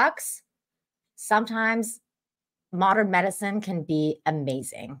industry sucks, sometimes modern medicine can be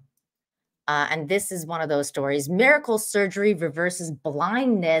amazing. And this is one of those stories. Miracle surgery reverses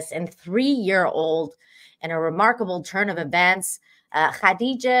blindness in 3-year-old in a remarkable turn of events.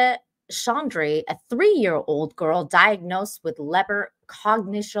 Khadija Chandri, a 3-year-old girl diagnosed with Leber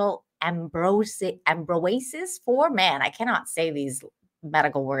cognitional ambroisis 4. Man, I cannot say these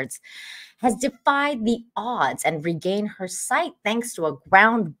medical words, has defied the odds and regained her sight thanks to a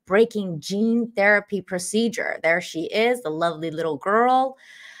groundbreaking gene therapy procedure. There she is, the lovely little girl,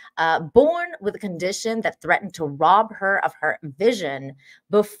 born with a condition that threatened to rob her of her vision.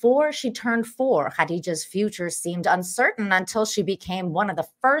 Before she turned 4, Khadija's future seemed uncertain until she became one of the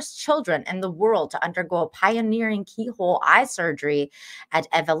first children in the world to undergo a pioneering keyhole eye surgery at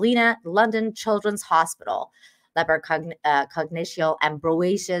Evelina London Children's Hospital. Leber cognitional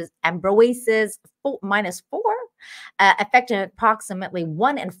ambroisis -4, affecting approximately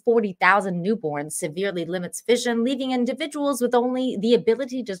 1 in 40,000 newborns, severely limits vision, leaving individuals with only the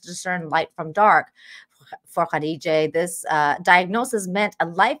ability to discern light from dark. For Khadija, this diagnosis meant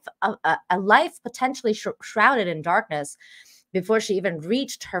a life potentially shrouded in darkness. Before she even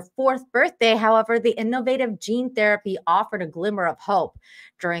reached her 4th birthday, however, the innovative gene therapy offered a glimmer of hope.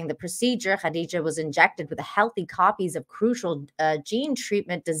 During the procedure, Khadija was injected with healthy copies of crucial gene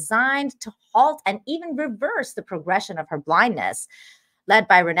treatment designed to halt and even reverse the progression of her blindness. Led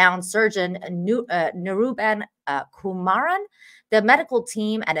by renowned surgeon Nuruban Kumaran, the medical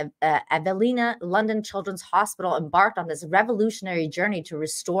team at Evelina London Children's Hospital embarked on this revolutionary journey to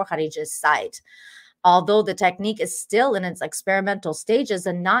restore Khadija's sight. Although the technique is still in its experimental stages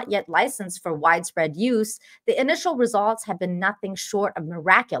and not yet licensed for widespread use, the initial results have been nothing short of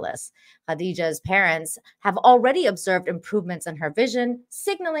miraculous. Khadija's parents have already observed improvements in her vision,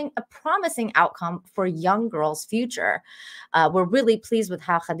 signaling a promising outcome for a young girl's future. We're really pleased with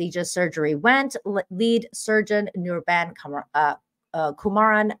how Khadija's surgery went. Lead surgeon Nurban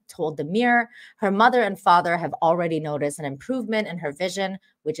Kumaran told the Mirror. Her mother and father have already noticed an improvement in her vision,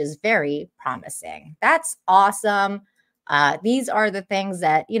 which is very promising. That's awesome. These are the things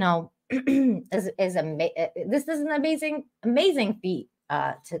that, you know, this is an amazing feat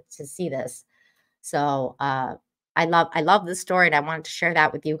to see this. So I love this story, and I wanted to share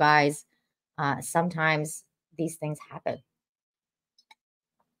that with you guys. Sometimes these things happen.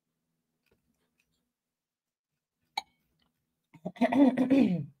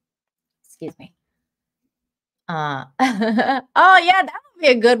 Excuse me. Oh yeah, that would be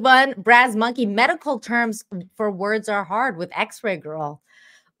a good one. Braz Monkey, medical terms for words are hard with X-Ray Girl.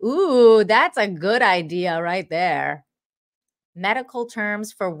 Ooh, that's a good idea right there. Medical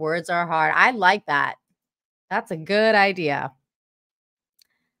terms for words are hard. I like that. That's a good idea.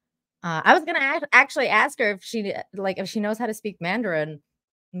 I was gonna actually ask her if she knows how to speak Mandarin.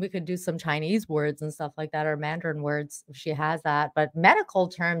 We could do some Chinese words and stuff like that, or Mandarin words if she has that. But medical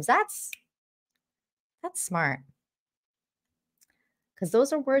terms, that's smart. Because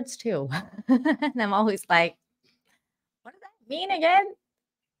those are words too. And I'm always like, what does that mean again?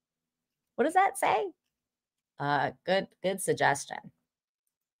 What does that say? Good suggestion.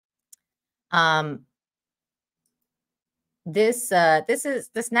 This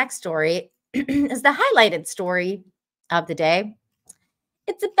next story is the highlighted story of the day.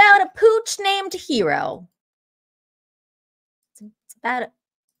 It's about a pooch named Hero. It's about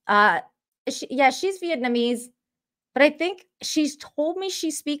she's Vietnamese, but I think she's told me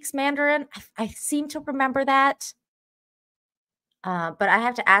she speaks Mandarin. I seem to remember that. But I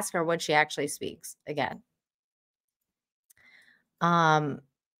have to ask her what she actually speaks again.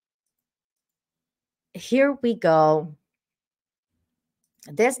 Here we go.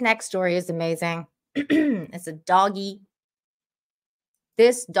 This next story is amazing. It's a doggy.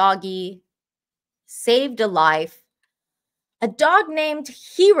 This doggy saved a life. A dog named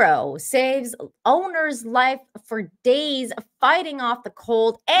Hero saves owner's life for days, fighting off the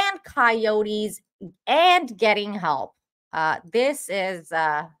cold and coyotes and getting help. This is,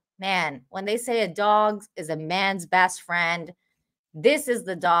 man, when they say a dog is a man's best friend, this is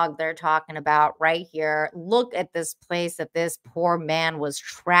the dog they're talking about right here. Look at this place that this poor man was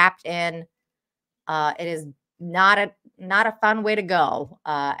trapped in. It is not not a fun way to go.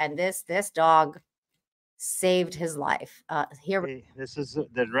 And this dog saved his life. Here, this is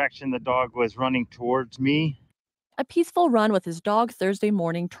the direction the dog was running towards me. A peaceful run with his dog Thursday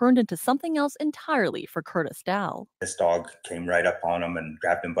morning turned into something else entirely for Curtis Dow. This dog came right up on him and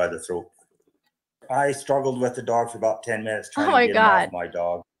grabbed him by the throat. I struggled with the dog for about 10 minutes trying to get him off my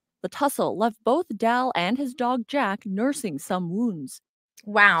dog. The tussle left both Dal and his dog Jack nursing some wounds.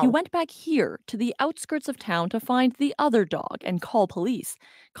 Wow. He went back here to the outskirts of town to find the other dog and call police.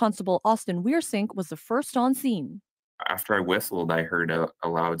 Constable Austin Weersink was the first on scene. After I whistled, I heard a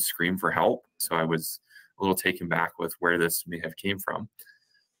loud scream for help. So I was a little taken back with where this may have came from.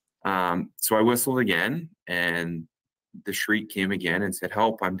 So I whistled again, and the shriek came again and said,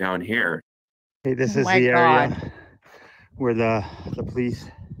 "Help, I'm down here." Hey, this is the area where the police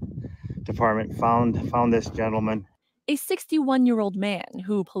department found this gentleman. A 61-year-old man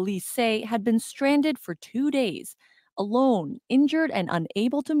who police say had been stranded for 2 days, alone, injured, and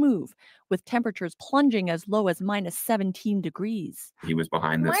unable to move, with temperatures plunging as low as -17 degrees. He was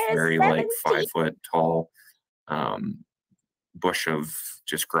behind this very like 5-foot tall bush of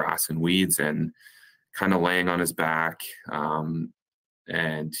just grass and weeds, and kind of laying on his back,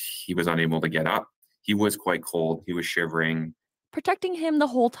 and he was unable to get up. He was quite cold. He was shivering. Protecting him the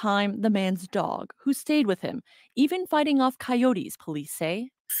whole time, the man's dog, who stayed with him, even fighting off coyotes, police say.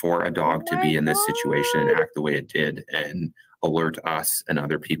 For a dog to be in this situation and act the way it did and alert us and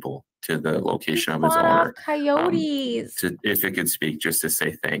other people to the location of his owner. Coyotes. If it could speak, just to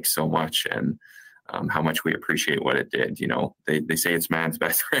say thanks so much, and how much we appreciate what it did. You know, they say it's man's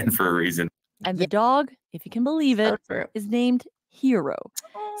best friend for a reason. And the dog, if you can believe it, is named Hero.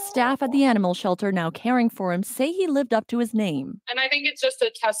 Staff at the animal shelter now caring for him say he lived up to his name. And I think it's just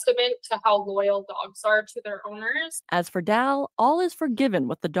a testament to how loyal dogs are to their owners. As for Dal, all is forgiven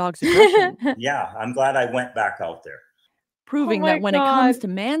with the dog's aggression. Yeah, I'm glad I went back out there. Proving that when it comes to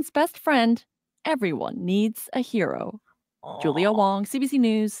man's best friend, everyone needs a hero. Julia Wong, CBC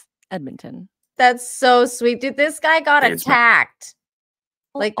News, Edmonton. That's so sweet. Dude, this guy got attacked.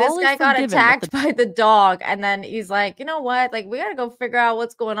 Like, this guy got attacked by the dog, and then he's like, you know what? Like, we got to go figure out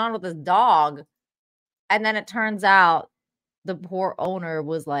what's going on with this dog. And then it turns out the poor owner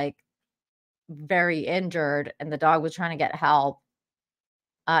was, like, very injured, and the dog was trying to get help.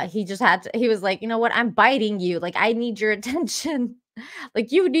 He just had to, he was like, you know what? I'm biting you. Like, I need your attention.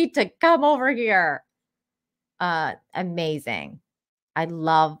 Like, you need to come over here. Amazing. I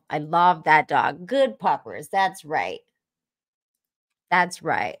love that dog. Good puppers. That's right. That's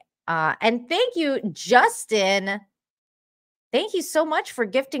right. And thank you, Justin. Thank you so much for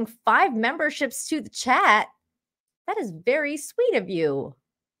gifting 5 memberships to the chat. That is very sweet of you.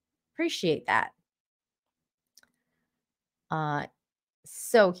 Appreciate that.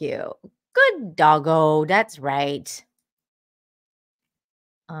 So cute. Good doggo. That's right.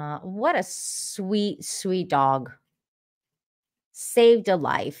 What a sweet, sweet dog. Saved a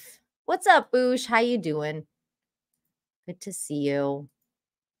life. What's up, Boosh? How you doing? Good to see you.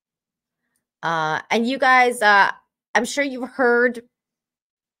 And you guys, I'm sure you've heard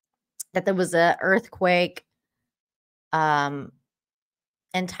that there was an earthquake in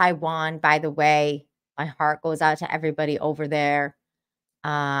Taiwan. By the way, my heart goes out to everybody over there.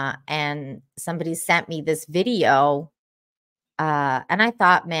 And somebody sent me this video. And I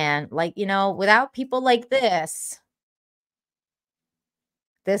thought, man, like, you know, without people like this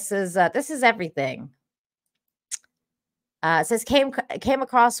is everything. It says came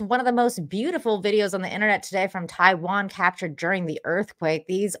across one of the most beautiful videos on the internet today from Taiwan captured during the earthquake.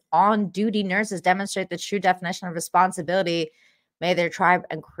 These on-duty nurses demonstrate the true definition of responsibility. May their tribe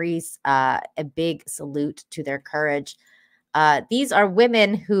increase. A big salute to their courage. These are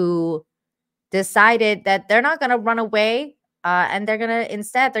women who decided that they're not going to run away, and they're going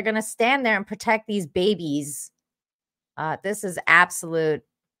to stand there and protect these babies. This is absolute.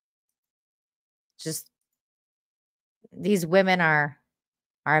 Just these women are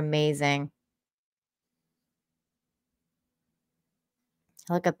amazing.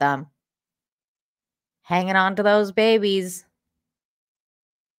 Look at them hanging on to those babies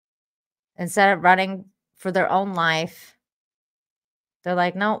instead of running for their own life. They're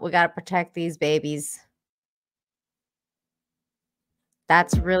like, no, we got to protect these babies.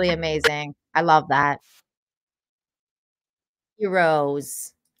 That's really amazing. I love that.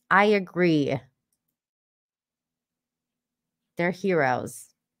 Heroes. I agree. They're heroes.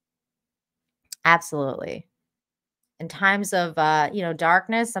 Absolutely. In times of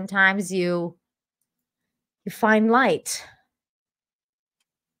darkness, sometimes you find light.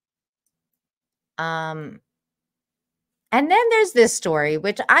 And then there's this story,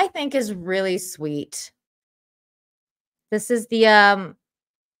 which I think is really sweet. This is the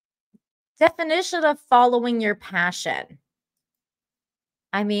definition of following your passion.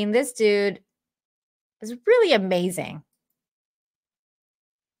 I mean, this dude is really amazing.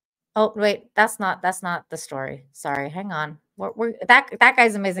 Oh, wait, that's not the story. Sorry, hang on. That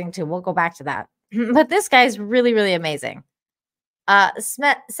guy's amazing too. We'll go back to that. But this guy's really, really amazing.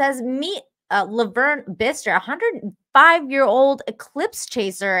 Smet says, meet Laverne Bister, a 105-year-old eclipse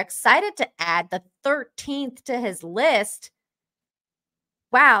chaser, excited to add the 13th to his list.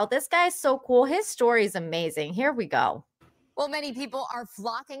 Wow, this guy's so cool. His story is amazing. Here we go. Well, many people are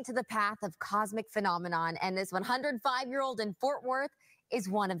flocking to the path of cosmic phenomenon, and this 105-year-old in Fort Worth is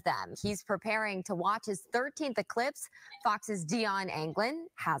one of them. He's preparing to watch his 13th eclipse. Fox's Dion Anglin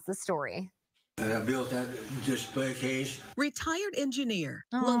has the story. I built that display case. Retired engineer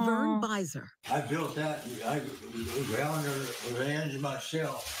Laverne Beiser I built that. I ground the lens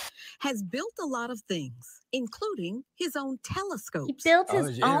myself. has built a lot of things, including his own telescopes. He built I his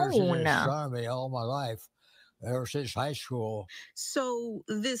was interested in own. astronomy all my life, ever since high school. So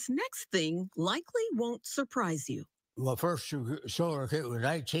this next thing likely won't surprise you. My first solar kit was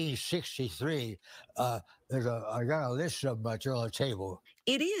 1963. I got a list of them out there on the table.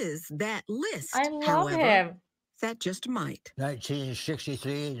 It is that list, I love however, him. that just might.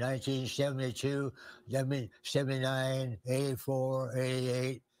 1963, 1972, 79, 84,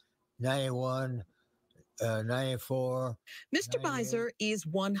 88, 91, 94. Mr. Beiser is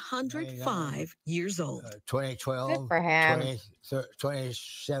 105 years old. 2012, Good for him.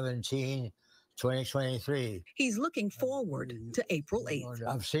 2017, 2023. He's looking forward to April 8th.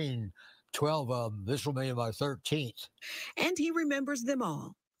 I've seen 12 of them. This will be my 13th. And he remembers them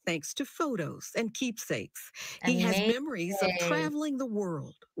all, thanks to photos and keepsakes. He has memories of Amazing. traveling the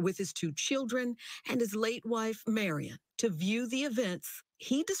world with his 2 children and his late wife, Marion, to view the events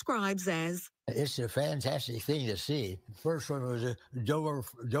he describes as It's a fantastic thing to see. The first one was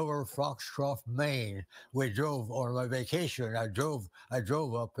Dover, Foxcroft, Maine. We drove on my vacation. I drove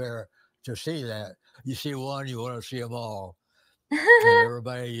up there to see that. You see one, you want to see them all. And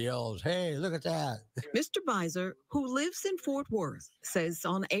everybody yells, "Hey, look at that!" Mr. Beiser, who lives in Fort Worth, says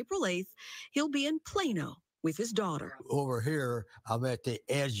on April 8th, he'll be in Plano with his daughter. Over here, I'm at the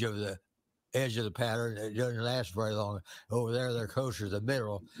edge of the pattern. It doesn't last very long. Over there, they're closer to the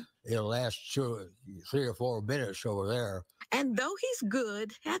middle. It'll last 3 or 4 minutes over there. And though he's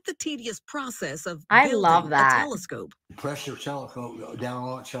good at the tedious process of I building love a that. telescope, Press your telescope down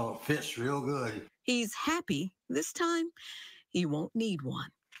on it till it fits real good. he's happy this time he won't need one.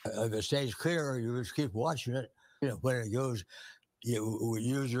 If it stays clear, you just keep watching it. You know, when it goes, you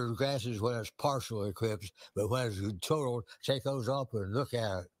use your glasses when it's partial eclipse, but when it's total, take those up and look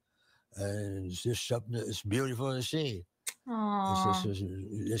at it. And it's just something that's beautiful to see.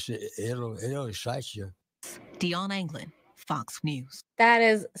 Aww. It'll excite you. Dion Anglin, Fox News. That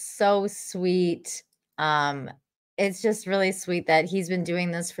is so sweet. It's just really sweet that he's been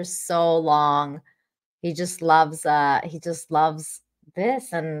doing this for so long. He just loves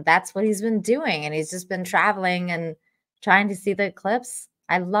this, and that's what he's been doing. And he's just been traveling and trying to see the eclipse.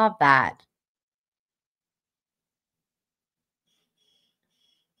 I love that.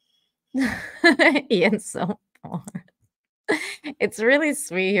 Ian's so bored. It's really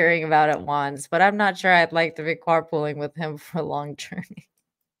sweet hearing about it once, but I'm not sure I'd like to be carpooling with him for a long journey.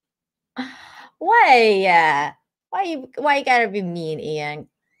 Why you gotta be mean, Ian?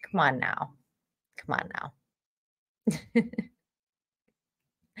 Come on now.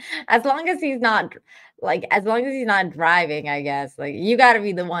 As long as he's not driving, I guess. Like, you gotta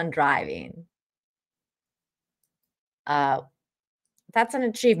be the one driving. That's an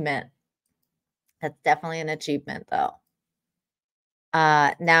achievement. That's definitely an achievement, though.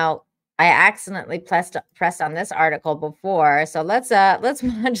 Now I accidentally pressed on this article before, so let's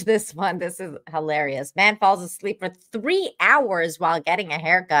watch this one. This is hilarious. Man falls asleep for 3 hours while getting a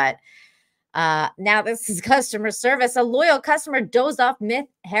haircut. Now this is customer service. A loyal customer dozed off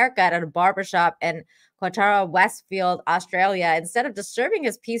mid-haircut at a barbershop in Quattara, Westfield, Australia. Instead of disturbing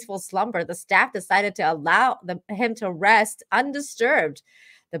his peaceful slumber, the staff decided to allow him to rest undisturbed.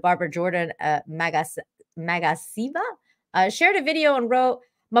 The barber, Jordan Magasiva, shared a video and wrote,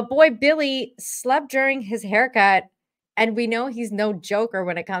 "My boy Billy slept during his haircut, and we know he's no joker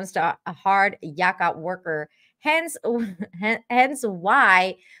when it comes to a hard yakat worker. Hence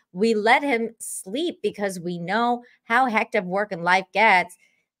why we let him sleep, because we know how hectic work and life gets.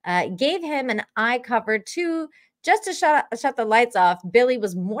 Gave him an eye cover too, just to shut the lights off. Billy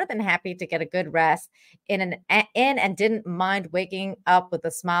was more than happy to get a good rest in and didn't mind waking up with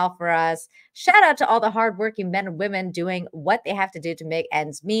a smile for us. Shout out to all the hardworking men and women doing what they have to do to make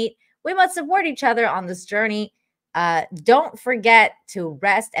ends meet. We must support each other on this journey. Don't forget to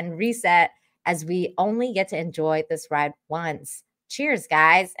rest and reset, as we only get to enjoy this ride once. Cheers,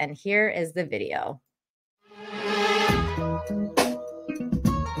 guys. And here is the video.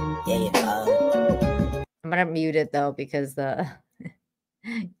 I'm going to mute it though because of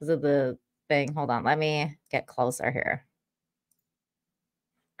the thing. Hold on. Let me get closer here.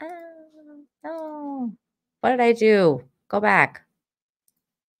 No. What did I do? Go back.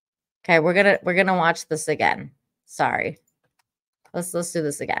 Okay, we're gonna watch this again. Sorry. Let's do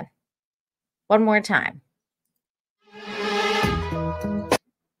this again. One more time.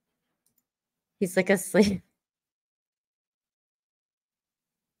 He's like asleep.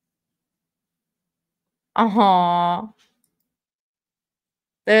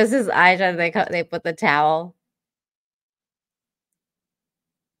 There's his eyeshadow. They put the towel.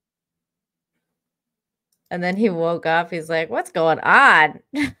 And then he woke up. He's like, what's going on?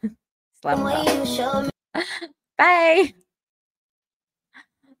 Slept Bye.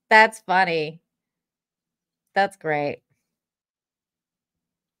 That's funny. That's great.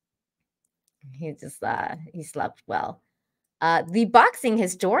 He just he slept well. The boxing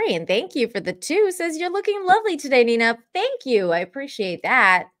historian, thank you for the 2, says you're looking lovely today, Nina. Thank you. I appreciate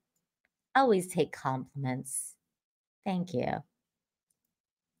that. Always take compliments. Thank you.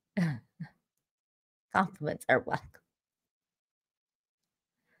 Compliments are welcome.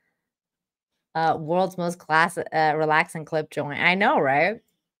 World's most relaxing clip joint. I know, right?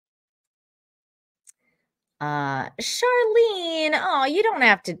 Charlene, oh, you don't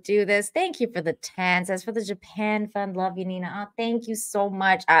have to do this. Thank you for the 10. Says for the Japan fund. Love you, Nina. Oh, thank you so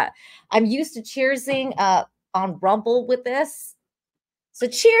much. I'm used to cheersing on Rumble with this. So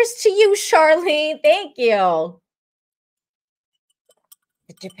cheers to you, Charlene. Thank you.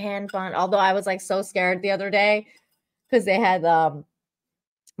 The Japan fund. Although I was like so scared the other day because they had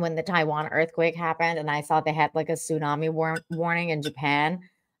when the Taiwan earthquake happened, and I saw they had like a tsunami warning in Japan.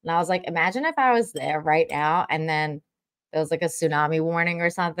 And I was like, imagine if I was there right now and then there was like a tsunami warning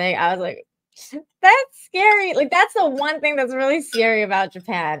or something. I was like, that's scary. Like, that's the one thing that's really scary about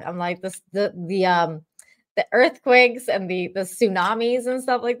Japan. I'm like, the earthquakes and the tsunamis and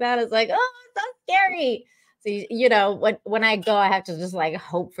stuff like that is like, oh, it's so scary. So, you know, when I go, I have to just like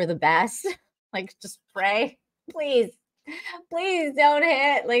hope for the best. Like, just pray, please don't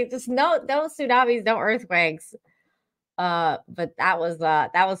hit. Like, just no tsunamis, no earthquakes. But that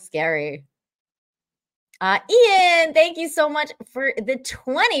was scary. Ian, thank you so much for the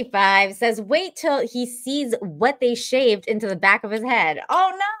 25. Says, wait till he sees what they shaved into the back of his head.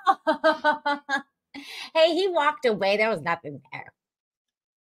 Oh no. Hey, he walked away. There was nothing there.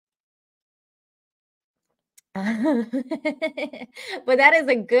 But that is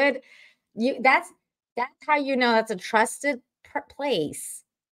a good, that's how you know that's a trusted place.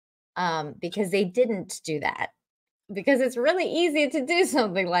 Because they didn't do that. Because it's really easy to do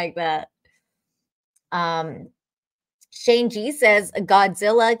something like that. Shane G says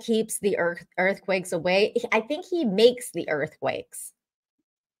Godzilla keeps the earthquakes away. I think he makes the earthquakes.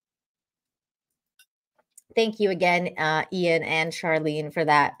 Thank you again, Ian and Charlene, for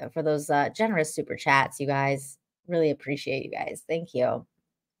that, for those generous super chats, you guys. Really appreciate you guys. Thank you.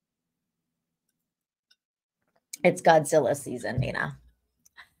 It's Godzilla season, Nina.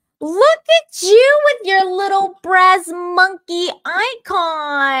 Look at you with your little brass monkey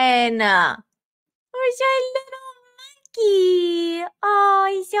icon. Where's your little monkey? Oh,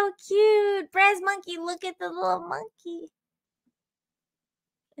 he's so cute. Brass monkey, look at the little monkey.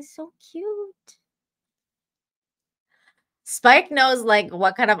 It's so cute. Spike knows like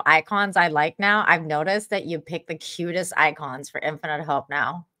what kind of icons I like now. I've noticed that you pick the cutest icons for Infinite Hope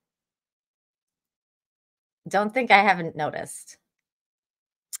now. Don't think I haven't noticed.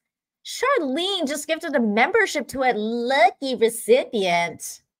 Charlene just gifted a membership to a lucky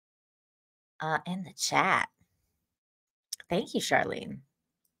recipient in the chat. Thank you, Charlene.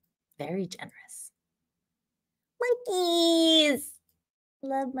 Very generous. Monkeys.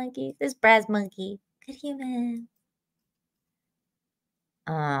 Love monkeys. This Brad's monkey. Good human.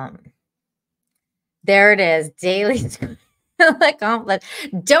 There it is. Daily conflict.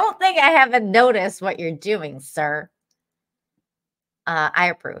 Don't think I haven't noticed what you're doing, sir. I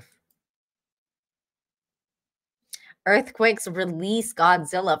approve. Earthquakes release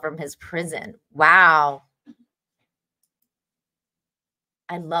Godzilla from his prison. Wow.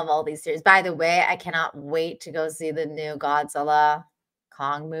 I love all these series. By the way, I cannot wait to go see the new Godzilla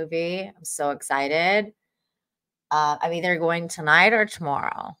Kong movie. I'm so excited. I'm either going tonight or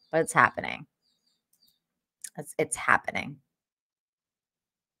tomorrow, but it's happening. It's happening.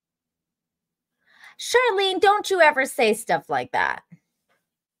 Charlene, don't you ever say stuff like that.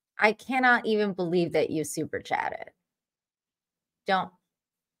 I cannot even believe that you super chatted.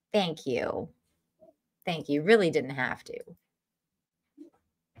 Thank you. Thank you. Really didn't have to.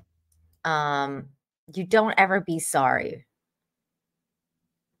 You don't ever be sorry.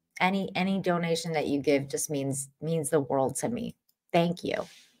 Any donation that you give just means the world to me. Thank you.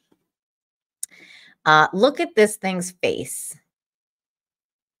 Look at this thing's face.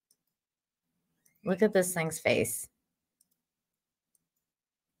 Look at this thing's face.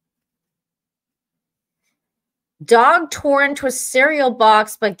 Dog tore into a cereal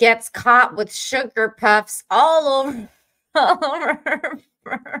box, but gets caught with sugar puffs all over her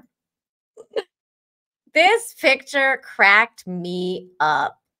fur. This picture cracked me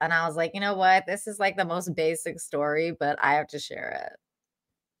up. And I was like, you know what? This is like the most basic story, but I have to share it.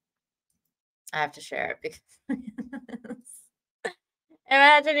 I have to share it because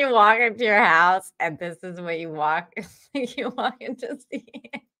imagine you walk into your house and this is what you walk into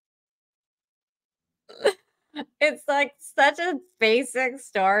see. It's like such a basic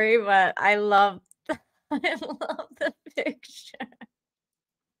story, but I love the picture.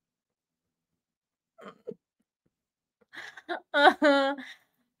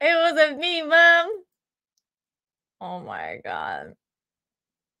 It wasn't me, Mom. Oh my God.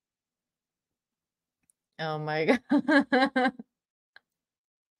 Oh my God.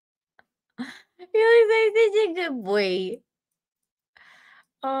 You're such a good boy.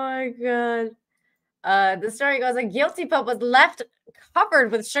 Oh my God. The story goes, a guilty pup was left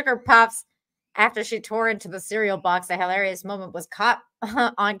covered with sugar puffs after she tore into the cereal box. A hilarious moment was caught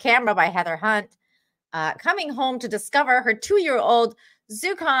on camera by Heather Hunt, coming home to discover her 2-year-old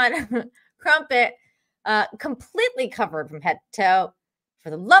Zukon Crumpet completely covered from head to toe. For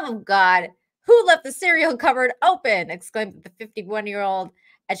the love of God, who left the cereal cupboard open? Exclaimed the 51-year-old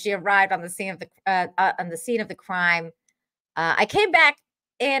as she arrived on the scene of the crime. I came back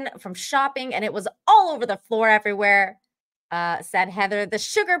in from shopping and it was all over the floor everywhere. Said Heather. The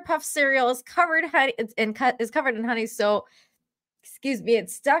sugar puff cereal is covered in honey, so excuse me, it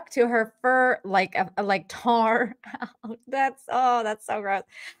stuck to her fur like tar. That's so gross.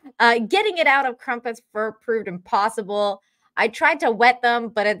 Getting it out of Crumpet's fur proved impossible. I tried to wet them,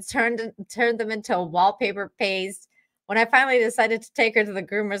 but it turned them into a wallpaper paste. When I finally decided to take her to the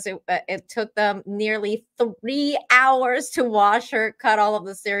groomers, it took them nearly 3 hours to wash her, cut all of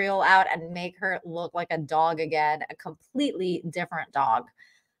the cereal out, and make her look like a dog again, a completely different dog.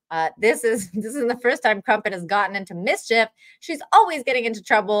 This is the first time Crumpet has gotten into mischief. She's always getting into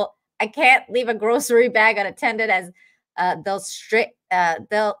trouble. I can't leave a grocery bag unattended, as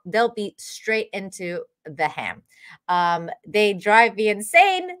they'll be straight into the ham. They drive me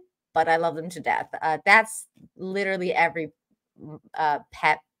insane, but I love them to death. That's literally every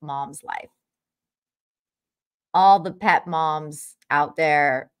pet mom's life. All the pet moms out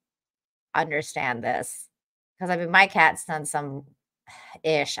there understand this, because I mean, my cat's done some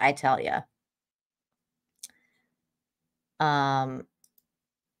ish, I tell you.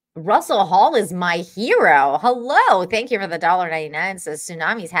 Russell Hall is my hero. Hello. Thank you for the $1.99. Says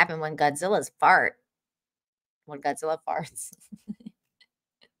tsunamis happen when Godzilla's fart. When Godzilla farts.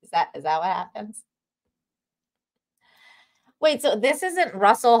 Is that what happens? Wait, so this isn't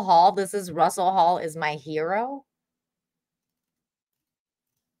Russell Hall. This is Russell Hall is my hero.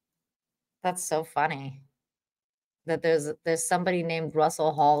 That's so funny. That there's somebody named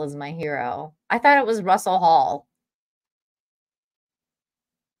Russell Hall is my hero. I thought it was Russell Hall.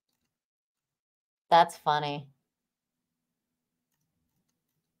 That's funny.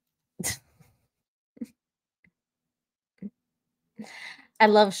 I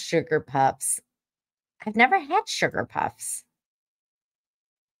love sugar puffs. I've never had sugar puffs.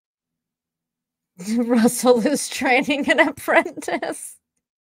 Russell is training an apprentice.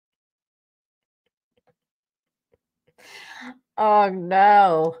 Oh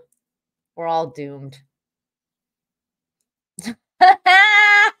no. We're all doomed.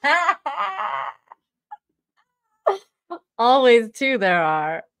 Always two there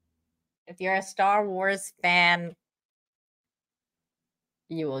are. If you're a Star Wars fan,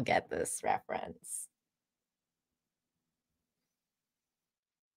 you will get this reference.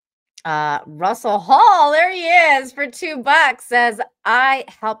 Russell Hall, there he is for $2. Says, I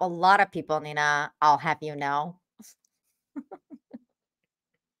help a lot of people, Nina. I'll have you know.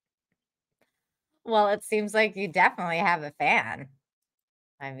 Well, it seems like you definitely have a fan.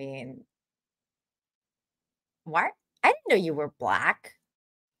 I mean, why? I didn't know you were black.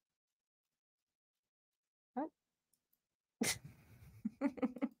 What?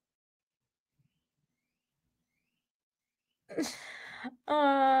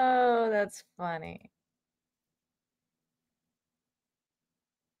 Oh, that's funny.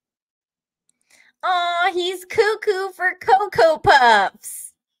 Oh, he's cuckoo for Cocoa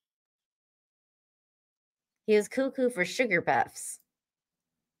Puffs. He was cuckoo for Sugar Puffs.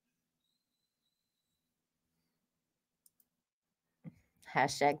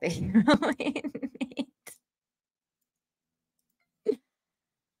 Hashtag the hero in me.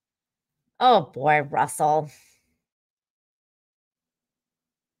 Oh boy, Russell.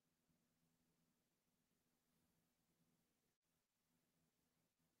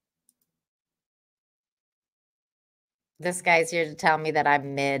 This guy's here to tell me that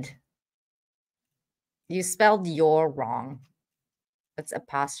I'm mid. You spelled "you're" wrong. It's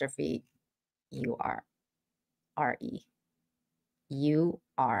apostrophe U-R-R-E. You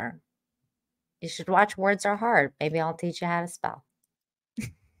are. You should watch Words Are Hard. Maybe I'll teach you how to spell.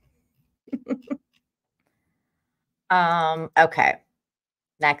 Okay.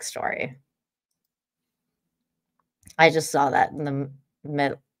 Next story. I just saw that in the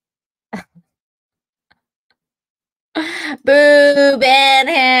middle. Boo, ban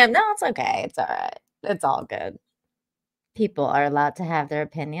him. No, it's okay. It's all right. It's all good. People are allowed to have their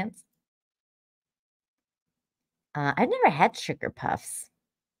opinions. I've never had Sugar Puffs.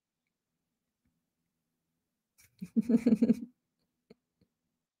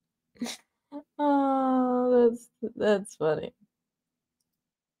 Oh, that's funny.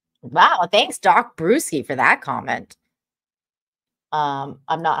 Wow, thanks, Doc Brewski, for that comment. I'm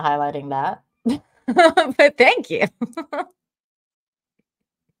not highlighting that, but thank you.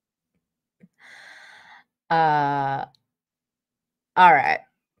 All right.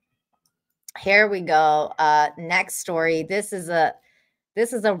 Here we go. Next story. This is a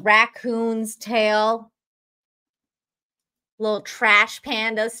raccoon's tale. Little trash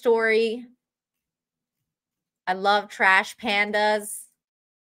panda story. I love trash pandas.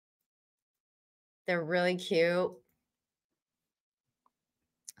 They're really cute.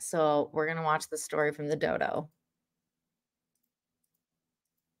 So we're going to watch the story from the dodo.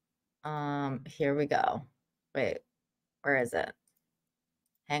 Here we go. Wait, where is it?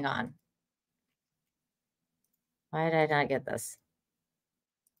 Hang on. Why did I not get this?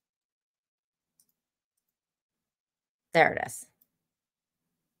 There it is.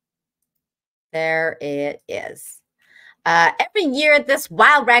 There it is. Every year, this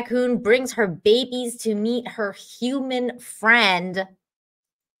wild raccoon brings her babies to meet her human friend.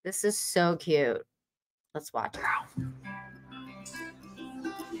 This is so cute. Let's watch it.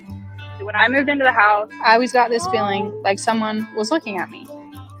 When I moved into the house, I always got this feeling like someone was looking at me.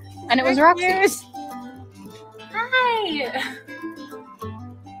 And it was Roxy. Hi!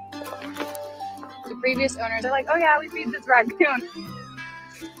 The previous owners are like, oh yeah, we feed this raccoon.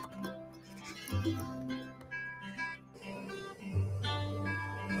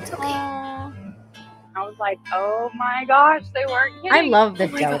 It's okay. I was like, oh my gosh, they weren't kidding. I love the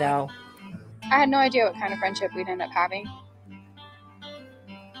Oh my dodo. God. I had no idea what kind of friendship we'd end up having.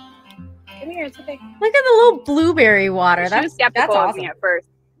 Come here, it's okay. Look at the little blueberry water. She was skeptical of me at first.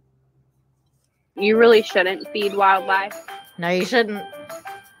 You really shouldn't feed wildlife. No, you shouldn't.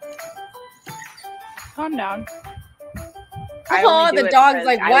 Calm down. Oh, the dog's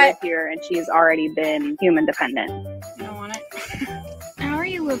like, I what? live here and she's already been human dependent. You don't want it? How are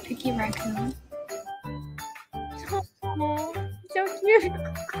you, little picky raccoon? Oh, so cute.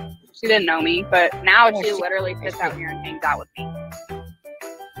 She didn't know me, but now she literally sits out here and hangs out with me.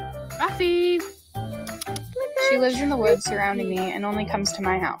 Roxy! She lives in the woods surrounding me and only comes to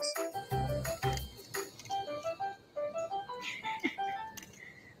my house.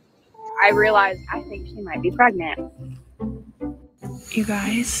 I realized I think she might be pregnant. You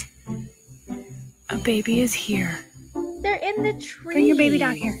guys, a baby is here. They're in the tree. Bring your baby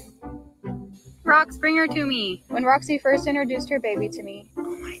down here. Rox, bring her to me. When Roxy first introduced her baby to me,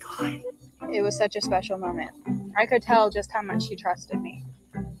 oh my God, it was such a special moment. I could tell just how much she trusted me.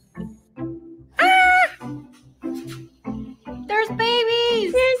 There's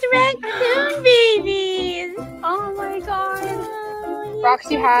babies. There's raccoon babies. Oh my God.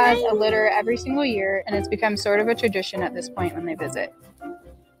 Roxy has a litter every single year, and it's become sort of a tradition at this point when they visit.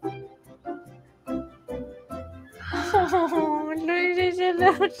 Oh, there's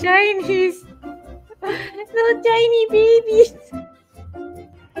little tinies. Little tiny babies.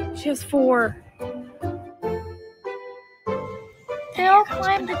 She has 4. They all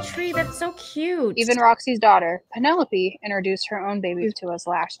climbed the tree. That's so cute. Even Roxy's daughter, Penelope, introduced her own baby to us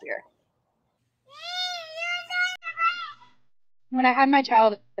last year. When I had my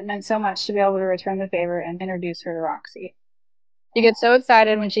child, it meant so much to be able to return the favor and introduce her to Roxy. She gets so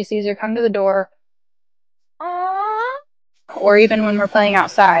excited when she sees her come to the door. Aww. Or even when we're playing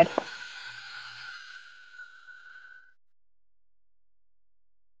outside.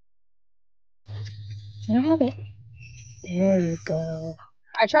 I don't have it. There you go.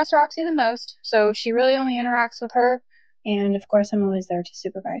 I trust Roxy the most, so she really only interacts with her, and of course I'm always there to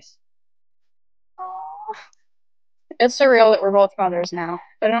supervise. It's surreal that we're both mothers now,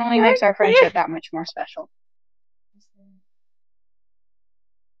 but it only makes our friendship that much more special.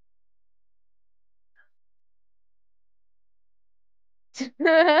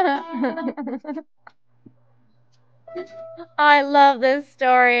 I love this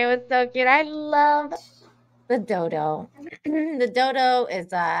story. It was so cute. I love the dodo. The dodo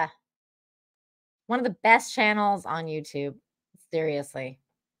is one of the best channels on YouTube. Seriously.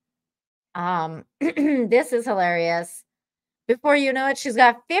 This is hilarious. Before you know it, she's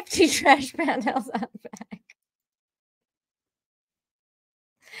got 50 trash panels on the back.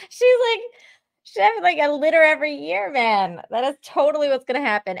 She's having like a litter every year, man. That is totally what's gonna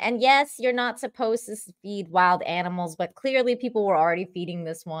happen. And yes, you're not supposed to feed wild animals, but clearly people were already feeding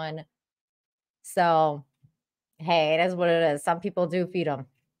this one. So, hey, it is what it is. Some people do feed them.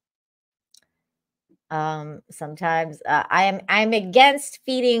 Sometimes I'm against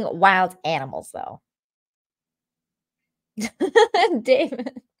feeding wild animals, though.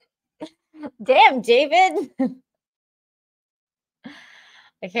 David. Damn, David.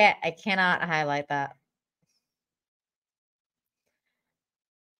 I cannot highlight that.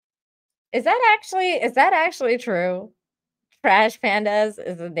 Is that actually true? Trash Pandas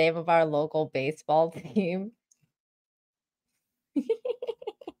is the name of our local baseball team.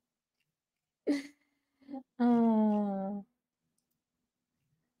 Oh.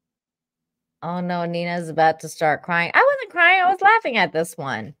 Oh no, Nina's about to start crying. I wasn't crying, I was laughing at this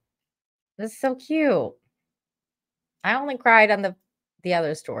one. This is so cute. I only cried on the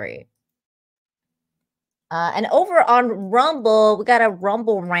other story. And over on Rumble, we got a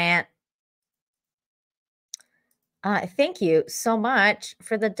Rumble rant. Thank you so much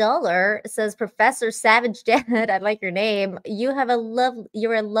for the $1. It says Professor Savage Dad, I like your name. You're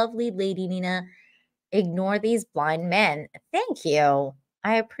a lovely lady, Nina. Ignore these blind men. Thank you.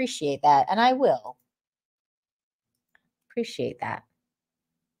 I appreciate that, and I will. Appreciate that.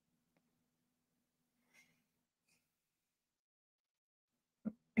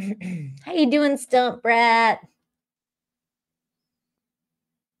 How you doing, Stump Brat?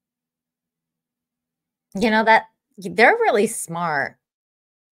 You know that they're really smart.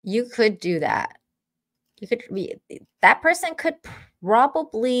 You could do that. That person could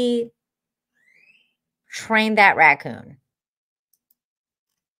probably train that raccoon.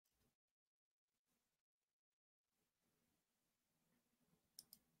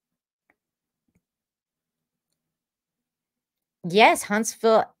 Yes,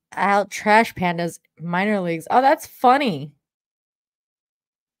 Huntsville out trash pandas minor leagues. Oh, that's funny.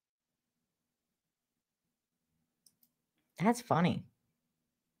 That's funny.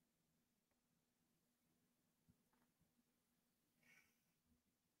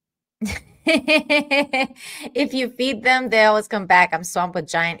 If you feed them, they always come back. I'm swamped with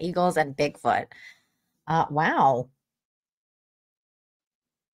giant eagles and Bigfoot. Wow.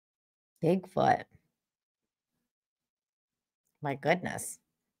 Bigfoot. My goodness.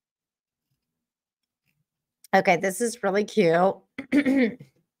 Okay, this is really cute.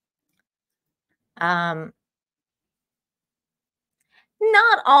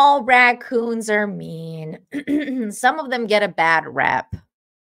 Not all raccoons are mean. Some of them get a bad rep.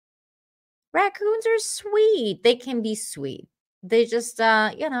 Raccoons are sweet. They can be sweet. They just,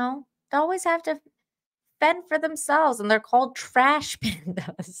 they always have to fend for themselves, and they're called trash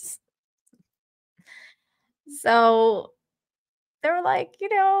pandas. So they're like,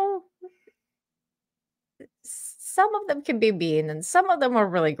 some of them can be mean, and some of them are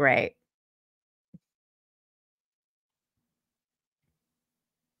really great.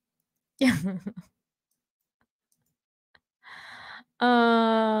 Yeah.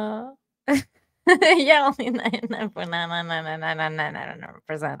 Yeah, only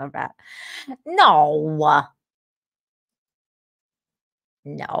 99.99999% of that. No.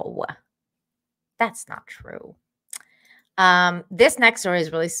 No. That's not true. This next story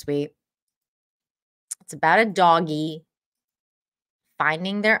is really sweet. It's about a doggy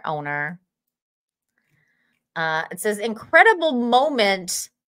finding their owner. It says, incredible moment.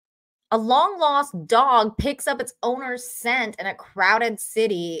 A long-lost dog picks up its owner's scent in a crowded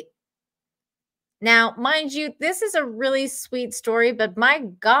city. Now, mind you, this is a really sweet story, but my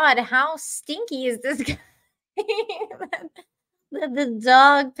God, how stinky is this guy? The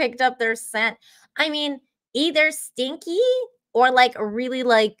dog picked up their scent. I mean, either stinky or like really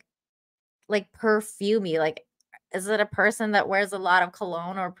like perfumey. Like, is it a person that wears a lot of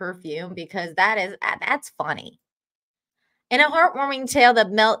cologne or perfume? Because that's funny. In a heartwarming tale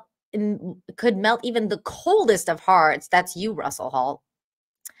that could melt even the coldest of hearts. That's you, Russell Hall.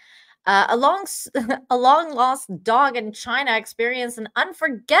 A long lost dog in China experienced an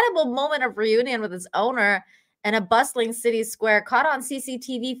unforgettable moment of reunion with its owner in a bustling city square. Caught on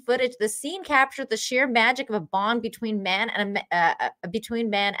CCTV footage, the scene captured the sheer magic of a bond between man and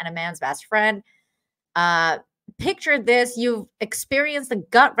a man's best friend. Picture this: you've experienced the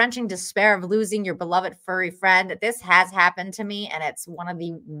gut-wrenching despair of losing your beloved furry friend. This has happened to me, and it's one of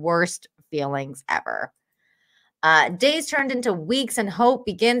the worst feelings ever. Days turned into weeks, and hope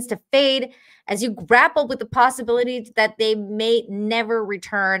begins to fade as you grapple with the possibility that they may never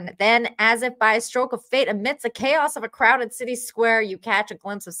return. Then, as if by a stroke of fate, amidst the chaos of a crowded city square, you catch a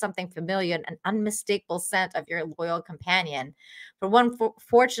glimpse of something familiar, an unmistakable scent of your loyal companion. For one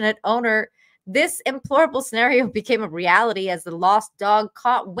fortunate owner, this implorable scenario became a reality as the lost dog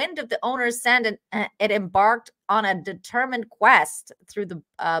caught wind of the owner's scent, and it embarked on a determined quest through the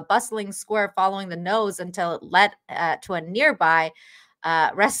bustling square, following the nose until it led to a nearby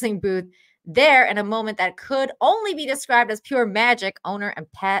wrestling booth. There, in a moment that could only be described as pure magic, owner and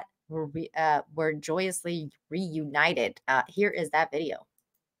pet were joyously reunited. Here is that video.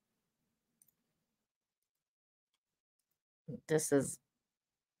 This is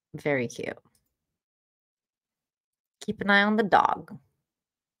very cute. Keep an eye on the dog.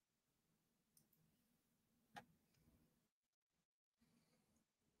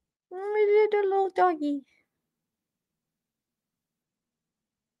 My little doggy.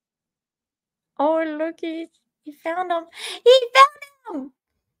 Oh, look, he found him. He found him.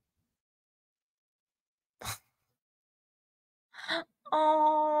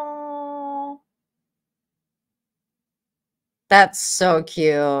 Oh, that's so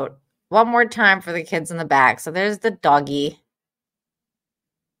cute. One more time for the kids in the back. So there's the doggy.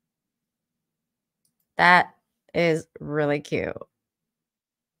 That is really cute.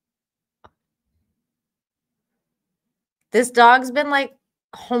 This dog's been like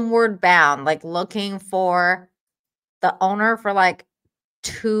homeward bound, like looking for the owner for like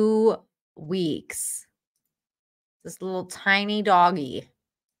 2 weeks. This little tiny doggy.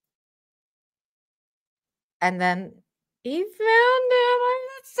 And then he found him. Oh,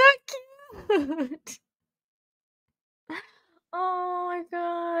 that's so cute. Oh my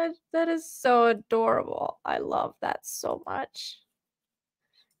God. That is so adorable. I love that so much.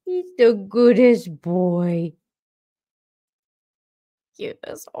 He's the goodest boy.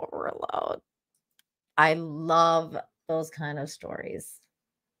 Cuteness overload. I love those kind of stories.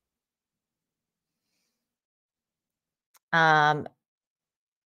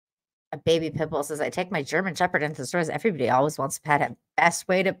 A baby Pitbull says, I take my German Shepherd into the stores. Everybody always wants a pet. Best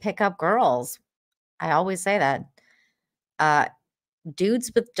way to pick up girls. I always say that.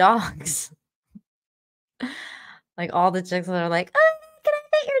 Dudes with dogs. Like all the chicks that are like, oh, can I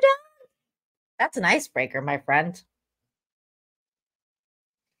pet your dog? That's an icebreaker, my friend.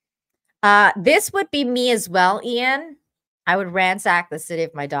 This would be me as well, Ian. I would ransack the city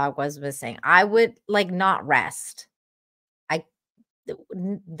if my dog was missing. I would like not rest.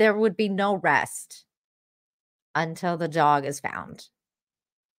 There would be no rest until the dog is found.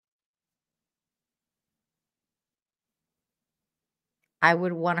 I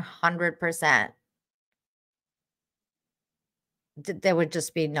would 100%. There would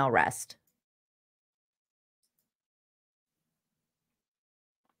just be no rest.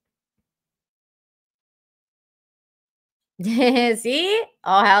 See?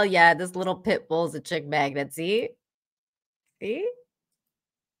 Oh, hell yeah. This little pit bull is a chick magnet. See? See?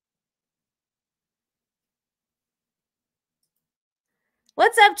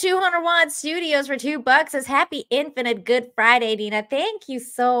 What's up, 200 Watt Studios for $2? Says happy infinite good Friday, Dina. Thank you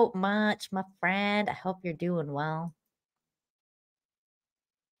so much, my friend. I hope you're doing well.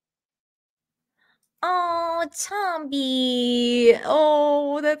 Oh, Tomby.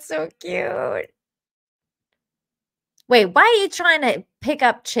 Oh, that's so cute. Wait, why are you trying to pick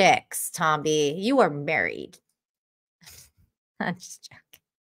up chicks, Tomby? You are married. I'm just joking.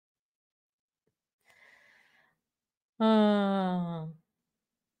 Oh.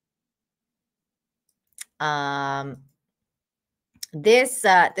 This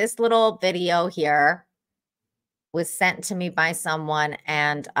little video here was sent to me by someone,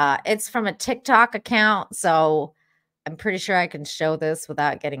 and it's from a TikTok account, so I'm pretty sure I can show this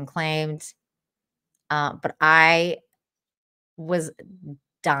without getting claimed. But I was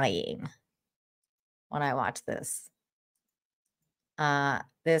dying when I watched this.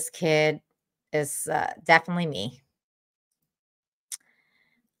 This kid is definitely me.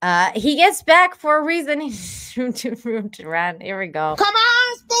 He gets back for a reason. He's room to run. Here we go. Come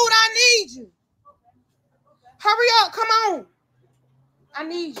on, Spoon, I need you. Hurry up, come on. I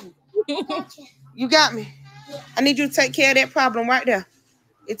need you. You got me. I need you to take care of that problem right there.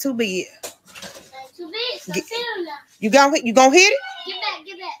 It's too big. You gonna hit it? Get back,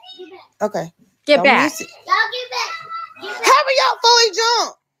 get back, get back. Okay. Get Don't back. miss it. Y'all get back. Hurry up before he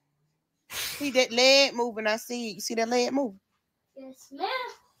jump. See that leg moving? I see it. You see that leg moving? Yes, ma'am.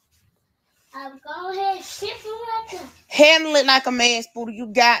 I'll go ahead and ship him right there. Handle it like a man, Spooter. You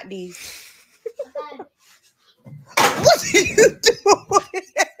got these. What are you doing?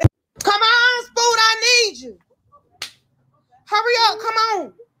 Come on, Spoot. I need you. Hurry up. Come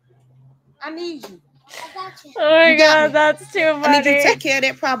on. I need you. I got you. Oh my You got God, me. that's too funny. I need you to take care of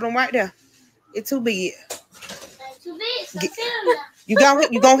that problem right there. It's too big. Too big, so Get- film now. You gonna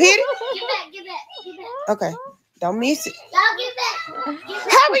hit it? Get back, get back, get back. Okay. Don't miss it. Y'all get back. Get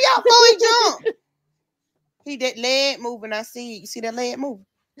back. Hurry up before he jump. See that leg moving? I see it. You see that leg moving?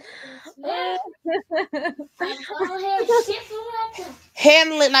 I'll go ahead and ship him right there.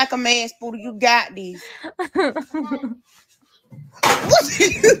 Handle it like a man, Spooter. You got these. What are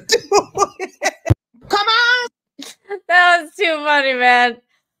you doing? Come on. That was too funny, man.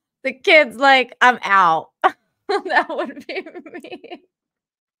 The kid's like, I'm out. That would be me.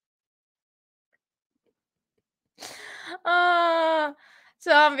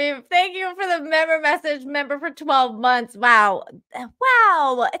 Zombie, thank you for the member message. Member for 12 months. Wow.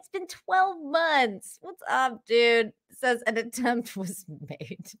 Wow. It's been 12 months. What's up, dude? It says an attempt was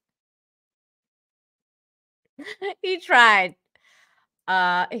made. He tried.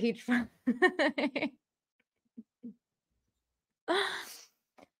 He tried.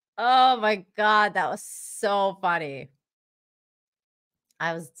 Oh my God. That was so funny.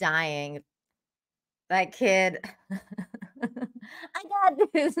 I was dying. That kid. I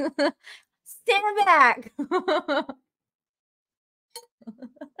got this. Stand back.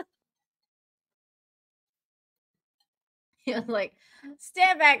 He was like,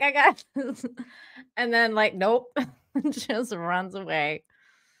 stand back. I got this. And then like, nope. Just runs away.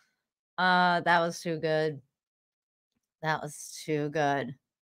 That was too good. That was too good.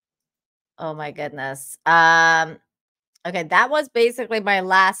 Oh my goodness. Okay, that was basically my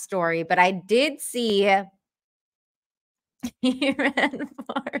last story, but I did see he ran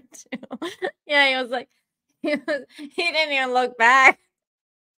far too. Yeah, he was like, he didn't even look back.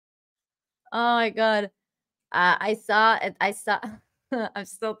 Oh my God. I saw it. I'm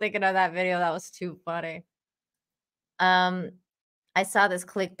still thinking of that video. That was too funny. I saw this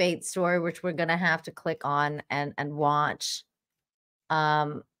clickbait story, which we're gonna have to click on and watch.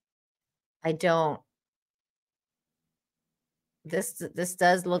 I don't. This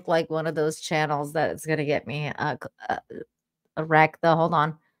does look like one of those channels that is gonna get me a wreck. Though, hold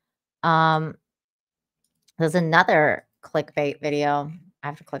on. There's another clickbait video. I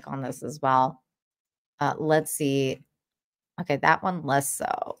have to click on this as well. Let's see. Okay, that one less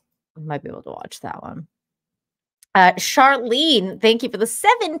so. I might be able to watch that one. Charlene, thank you for the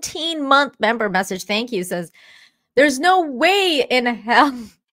 17-month member message. Thank you. Says, there's no way in hell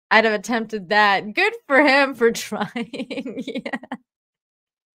I'd have attempted that. Good for him for trying. Yeah.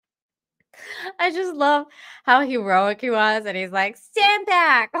 I just love how heroic he was. And he's like, stand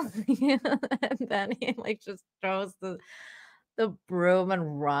back. And then he like just throws the broom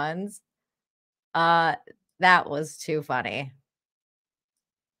and runs. That was too funny.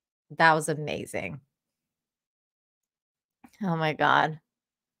 That was amazing. Oh my God.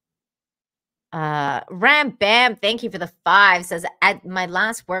 Ram Bam, thank you for the 5. Says, at my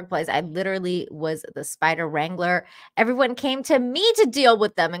last workplace, I literally was the spider wrangler. Everyone came to me to deal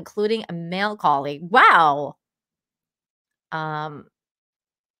with them, including a male colleague. Wow. I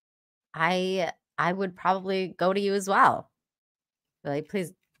would probably go to you as well. Like,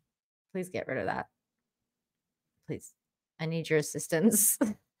 please get rid of that. Please. I need your assistance.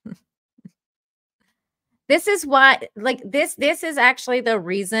 This is what, like, this is actually the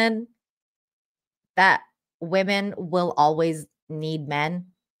reason that women will always need men,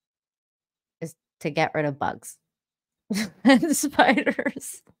 is to get rid of bugs and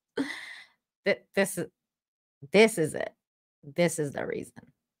spiders. This is it. This is the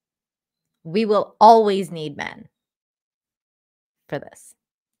reason. We will always need men for this.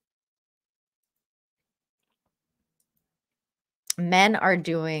 Men are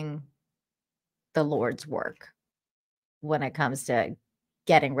doing the Lord's work when it comes to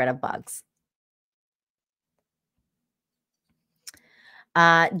getting rid of bugs.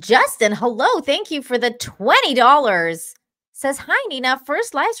 Justin, hello. Thank you for the $20. Says, hi, Nina.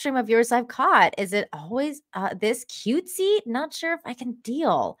 First live stream of yours I've caught. Is it always this cutesy? Not sure if I can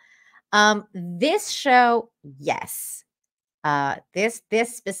deal. This show, yes. This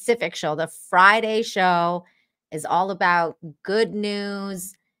specific show, the Friday show, is all about good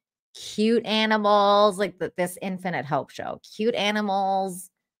news cute animals, like this Infinite Hope show, cute animals,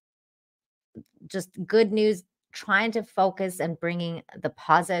 just good news, trying to focus and bringing the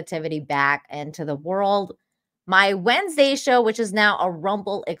positivity back into the world. My Wednesday show, which is now a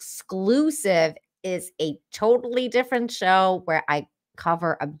Rumble exclusive, is a totally different show where I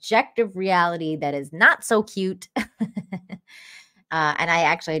cover objective reality that is not so cute. And I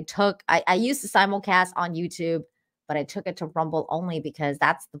actually I used to simulcast on YouTube, but I took it to Rumble only because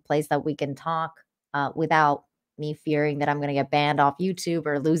that's the place that we can talk without me fearing that I'm going to get banned off YouTube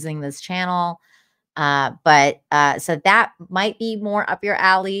or losing this channel. So that might be more up your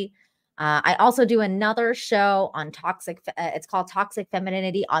alley. I also do another show on it's called Toxic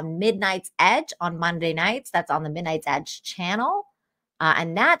Femininity on Midnight's Edge on Monday nights. That's on the Midnight's Edge channel.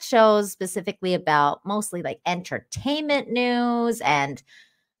 And that shows specifically about mostly like entertainment news and,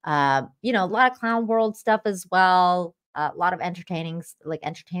 a lot of clown world stuff as well. A lot of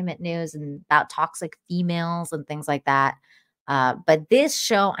entertainment news and about toxic females and things like that. But this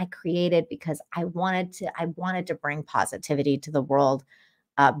show I created because I wanted to bring positivity to the world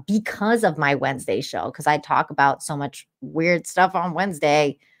because of my Wednesday show. Because I talk about so much weird stuff on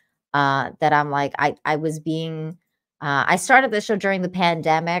Wednesday that I'm like, I was being, I started this show during the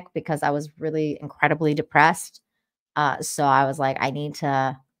pandemic because I was really incredibly depressed. So I was like, I need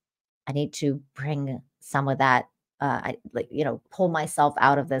to bring some of that, pull myself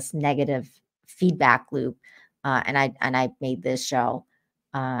out of this negative feedback loop. And I made this show.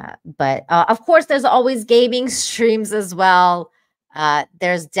 But of course, there's always gaming streams as well.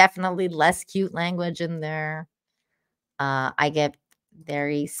 There's definitely less cute language in there. I get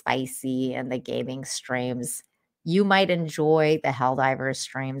very spicy in the gaming streams. You might enjoy the Helldivers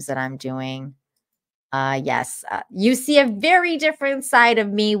streams that I'm doing. Yes, you see a very different side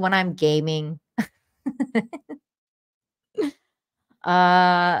of me when I'm gaming.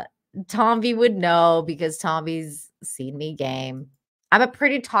 Tomby would know because Tomby's seen me game. I'm a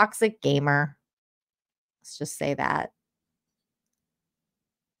pretty toxic gamer. Let's just say that.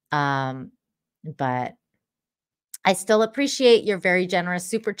 But I still appreciate your very generous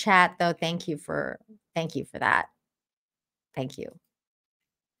super chat, though. Thank you for that. Thank you.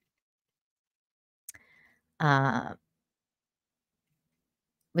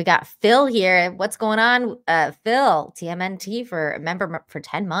 We got Phil here. What's going on? Phil, TMNT for a member for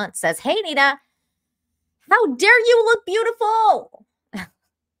 10 months says, "Hey, Nina, how dare you look beautiful?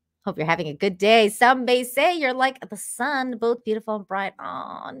 Hope you're having a good day. Some may say you're like the sun, both beautiful and bright."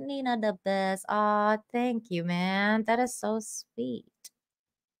 Oh, Nina, the best. Oh, thank you, man. That is so sweet.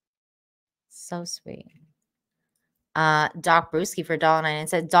 So sweet. Doc Brewski for $1.09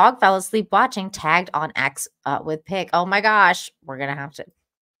 said, "Dog fell asleep watching, tagged on X with pic." Oh my gosh, we're gonna have to.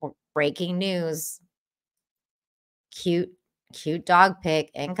 Breaking news. Cute dog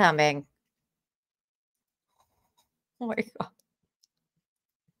pic incoming. Oh my god.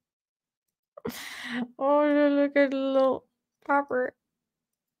 Oh, look at the little popper.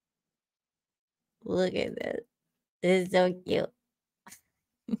 Look at this. This is so cute.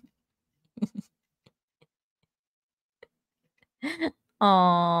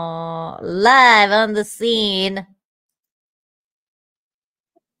 Oh, live on the scene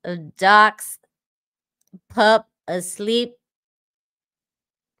of Doc's pup asleep.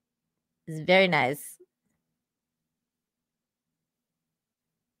 It's very nice.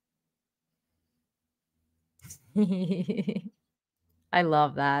 I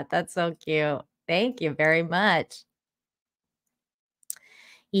love that. That's so cute. Thank you very much.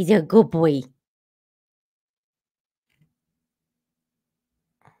 He's a good boy.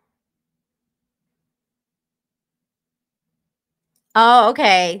 Oh,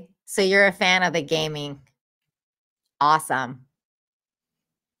 okay. So you're a fan of the gaming. Awesome.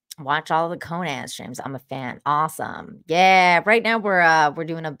 Watch all the Conan streams. I'm a fan. Awesome. Yeah. Right now we're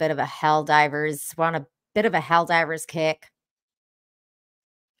doing a bit of a Helldivers. We're on a bit of a Helldivers kick.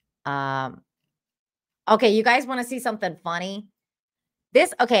 Okay, you guys want to see something funny?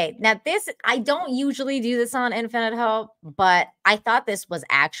 Now I don't usually do this on Infinite Hope, but I thought this was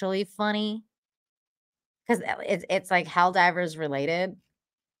actually funny because it's like Helldivers related.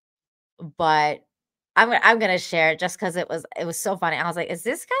 But I'm gonna share it just because it was so funny. I was like, is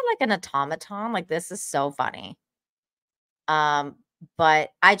this guy like an automaton? Like, this is so funny.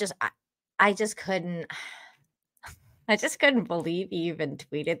 But I just couldn't believe he even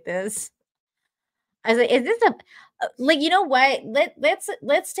tweeted this. I was like, is this you know what?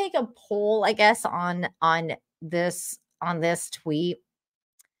 Let's take a poll, I guess, on this tweet.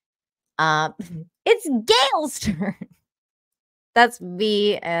 It's Gail's turn. That's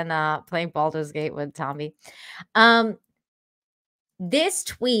me and playing Baldur's Gate with Tommy. This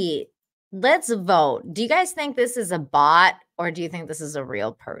tweet, let's vote. Do you guys think this is a bot or do you think this is a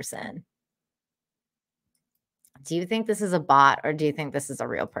real person? Do you think this is a bot or do you think this is a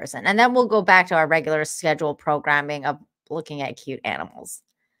real person? And then we'll go back to our regular scheduled programming of looking at cute animals.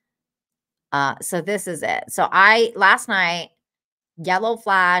 So this is it. So last night, Yellow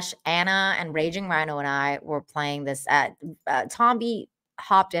Flash, Anna, and Raging Rhino and I were playing this at Tomby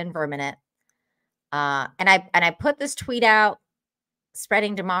hopped in for a minute. And I put this tweet out,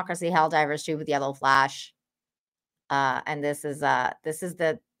 spreading democracy, Helldivers 2 with Yellow Flash. And this is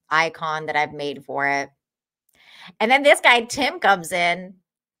the icon that I've made for it. And then this guy, Tim, comes in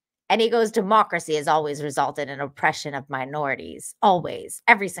and he goes, democracy has always resulted in oppression of minorities. Always.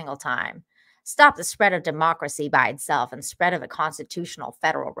 Every single time. Stop the spread of democracy by itself and spread of a constitutional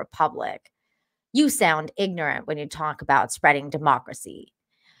federal republic. You sound ignorant when you talk about spreading democracy.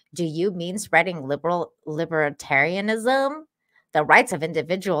 Do you mean spreading libertarianism? The rights of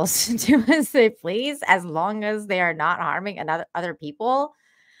individuals to do as they please as long as they are not harming other people?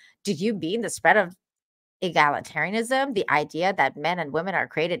 Do you mean the spread of egalitarianism, the idea that men and women are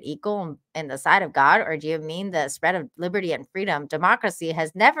created equal in the sight of God? Or do you mean the spread of liberty and freedom? Democracy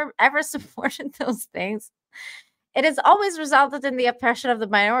has never, ever supported those things. It has always resulted in the oppression of the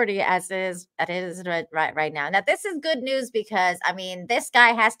minority as it is right now. Now, this is good news because, I mean, this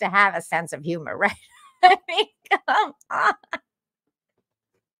guy has to have a sense of humor, right? I mean, come on.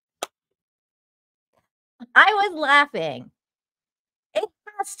 I was laughing. It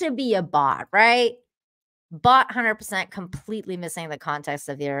has to be a bot, right? Bot 100% completely missing the context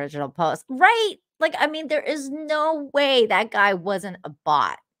of the original post, right? Like, I mean, there is no way that guy wasn't a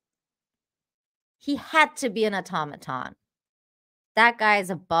bot. He had to be an automaton. That guy is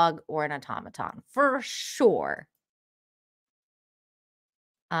a bug or an automaton for sure.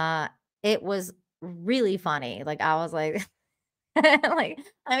 It was really funny. Like, I was like, like,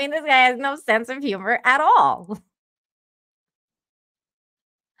 I mean, this guy has no sense of humor at all.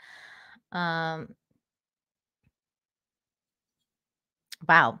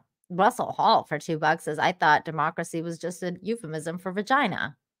 Wow. Russell Hall for $2 says, I thought democracy was just a euphemism for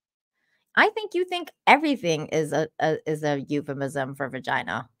vagina. I think you think everything is a euphemism for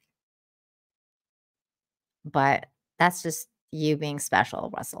vagina. But that's just you being special,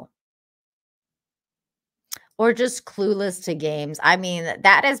 Russell. Or just clueless to games. I mean,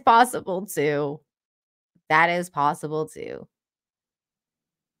 that is possible too. That is possible too.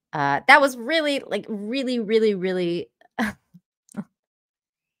 That was really, like, really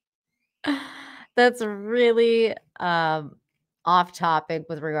that's really off topic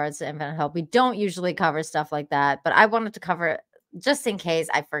with regards to infinite hope. We don't usually cover stuff like that, but I wanted to cover it just in case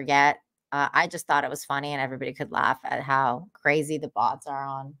I forget. I just thought it was funny and everybody could laugh at how crazy the bots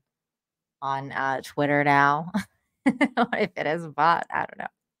are on Twitter now. If it is a bot, I don't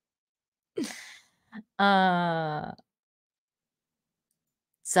know.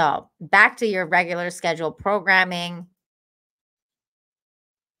 So back to your regular scheduled programming.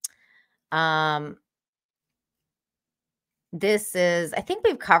 This is, I think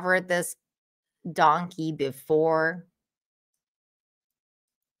we've covered this donkey before.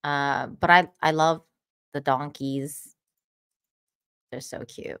 But I love the donkeys. They're so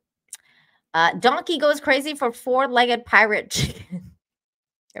cute. Donkey goes crazy for four-legged pirate chicken.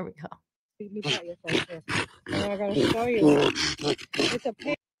 Here we go. I gotta show you. It's a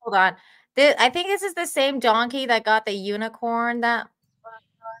pig. Hold on. I think this is the same donkey that got the unicorn that.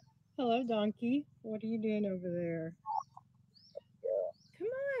 Hello, donkey. What are you doing over there? Come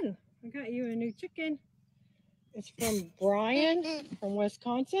on. I got you a new chicken. It's from Brian from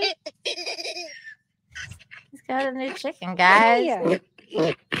Wisconsin. He's got a new chicken, guys. Yeah.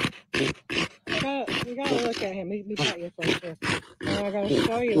 You gotta look at him. Let me tell you first. I gotta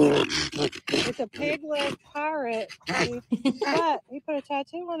show you. It's a pig-leg pirate. He put a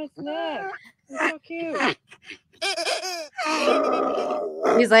tattoo on its neck. It's so cute.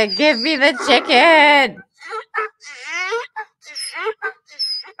 He's like, give me the chicken.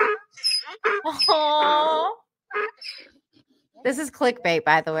 Oh. This is clickbait,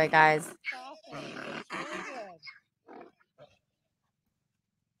 by the way, guys.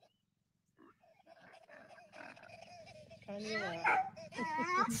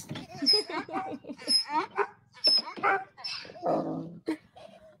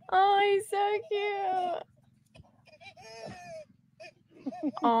 Oh, he's so cute.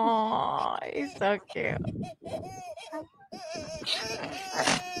 Oh, he's so cute.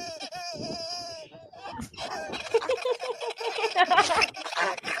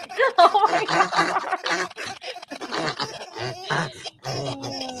 Oh my God.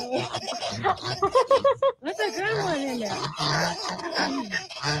 That's a good one in there.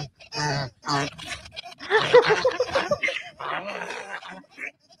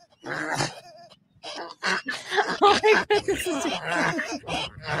 Oh my god, this is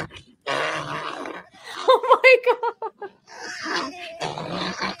oh my god.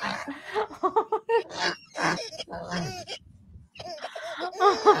 Oh my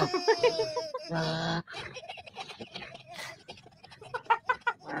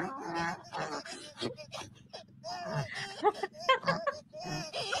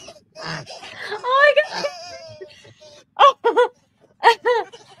oh my god. Oh,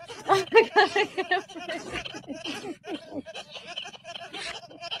 oh my god, I can't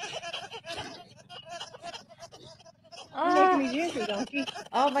You're making me dizzy, donkey.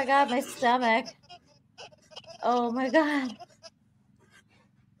 oh my god, my stomach. Oh my god.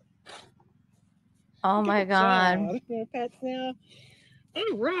 Oh my god. Job. Your pets now.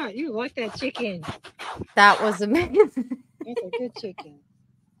 All right, you like that chicken. That was amazing. That's a good chicken.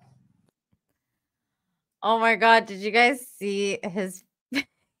 Oh my god, did you guys see his face?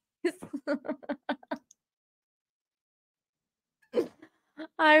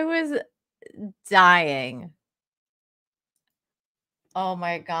 I was dying. Oh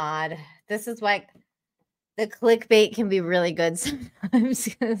my god. This is why the clickbait can be really good sometimes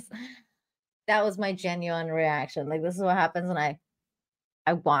because that was my genuine reaction. Like this is what happens when I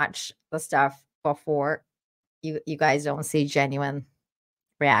watch the stuff before you guys don't see genuine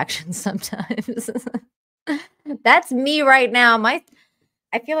reactions sometimes. That's me right now.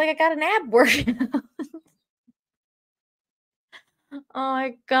 I feel like I got an ab working out. Oh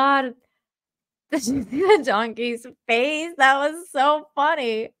my god. Did you see the donkey's face? That was so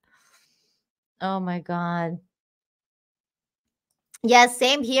funny. Oh my god. Yeah,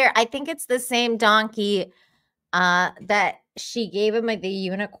 same here. I think it's the same donkey that she gave him like the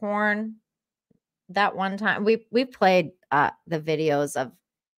unicorn that one time. We played the videos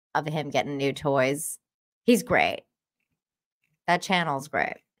of him getting new toys. He's great. That channel's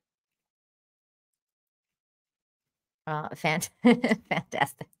great.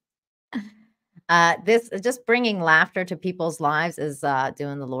 Fantastic. This just bringing laughter to people's lives is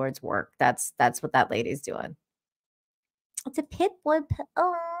doing the Lord's work. That's what that lady's doing. It's a pit bull.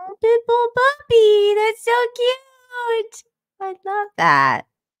 Oh, pit bull puppy. That's so cute. I love that.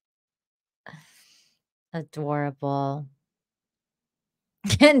 Adorable.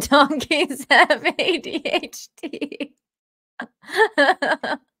 Can donkeys have ADHD?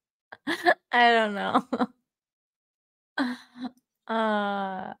 I don't know.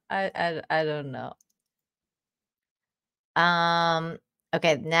 I don't know.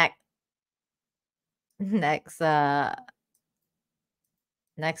 Okay,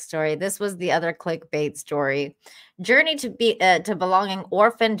 next story. This was the other clickbait story. Journey to belonging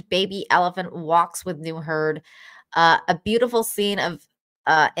orphaned baby elephant walks with new herd. A beautiful scene of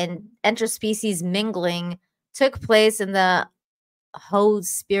interspecies mingling took place in the Ho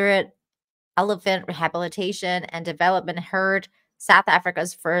Spirit Elephant Rehabilitation and Development Herd, South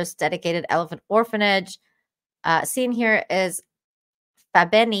Africa's first dedicated elephant orphanage. Seen here is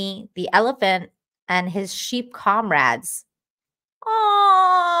Fabeni, the elephant, and his sheep comrades.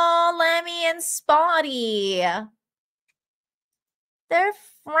 Oh, Lemmy and Spotty. They're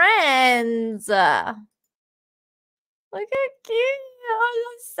friends. Look how cute.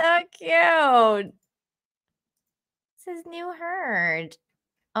 Oh, that's so cute. It's his new herd.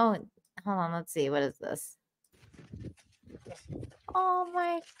 Oh, hold on. Let's see. What is this? Oh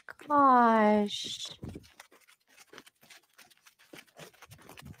my gosh.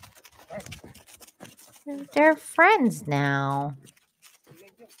 They're friends now.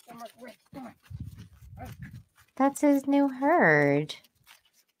 That's his new herd.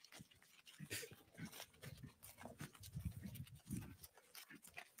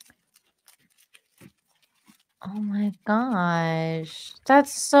 Oh my gosh.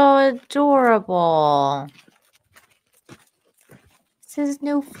 That's so adorable. It's his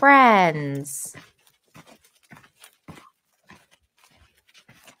new friends.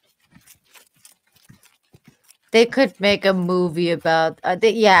 They could make a movie about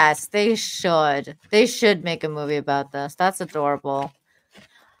yes, they should. They should make a movie about this. That's adorable.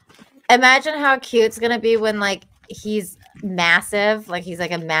 Imagine how cute it's gonna be when like he's massive, like he's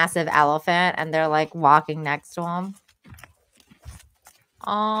like a massive elephant and they're like walking next to him.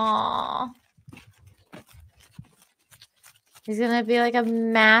 Aww. He's gonna be like a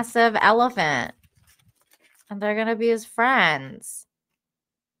massive elephant. And they're gonna be his friends.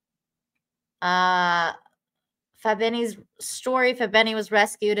 Fabeni's story. Fabeni was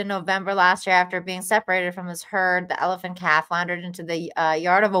rescued in November last year after being separated from his herd. The elephant calf wandered into the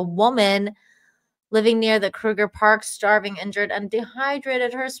yard of a woman living near the Kruger Park, starving, injured, and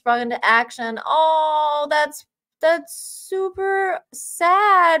dehydrated, her sprung into action. Oh, that's super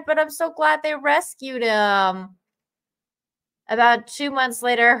sad, but I'm so glad they rescued him. About 2 months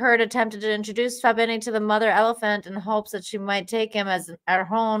later, Herd attempted to introduce Fabini to the mother elephant in hopes that she might take him as our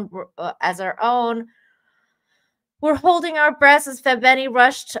own. We're holding our breaths as Fabini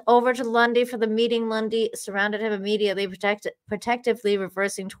rushed over to Lundy for the meeting. Lundy surrounded him immediately, protectively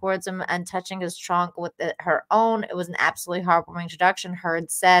reversing towards him and touching his trunk with her own. It was an absolutely heartwarming introduction.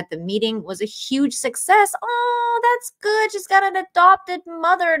 Herd said the meeting was a huge success. Oh, that's good. She's got an adopted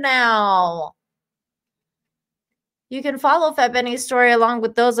mother now. You can follow Fabini's story along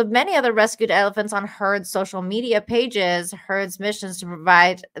with those of many other rescued elephants on Herd's social media pages. Herd's mission is to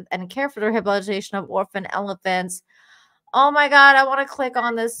provide and care for the rehabilitation of orphan elephants. Oh my God, I want to click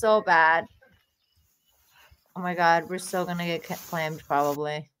on this so bad. Oh my God, we're still going to get claimed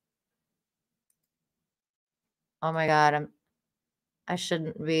probably. Oh my God, I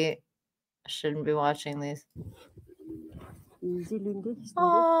shouldn't be watching these.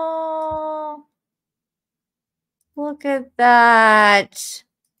 Oh. Look at that.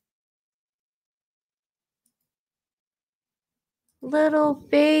 Little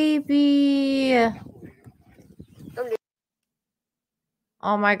baby.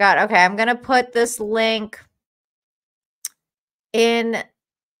 Oh my God. Okay, I'm going to put this link in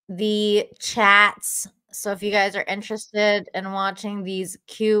the chats. So if you guys are interested in watching these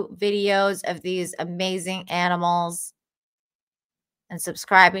cute videos of these amazing animals and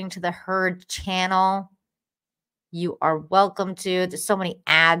subscribing to the Herd channel, you are welcome to. There's so many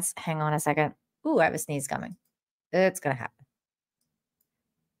ads. Hang on a second. Ooh, I have a sneeze coming. It's going to happen.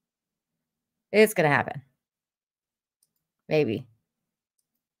 It's going to happen. Maybe.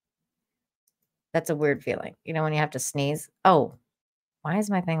 That's a weird feeling. You know, when you have to sneeze. Oh, why is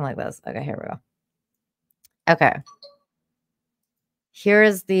my thing like this? Okay, here we go. Okay. Here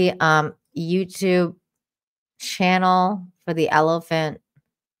is the YouTube channel for the elephant.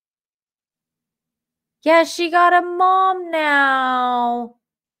 Yeah, she got a mom now.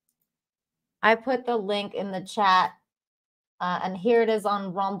 I put the link in the chat. And here it is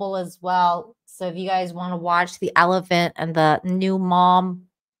on Rumble as well. So if you guys want to watch the elephant and the new mom,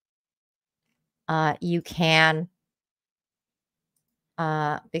 you can.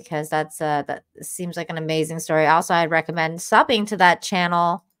 Because that seems like an amazing story. Also, I'd recommend subbing to that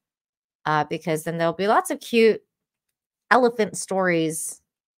channel because then there'll be lots of cute elephant stories.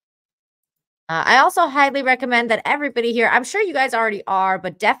 I also highly recommend that everybody here, I'm sure you guys already are,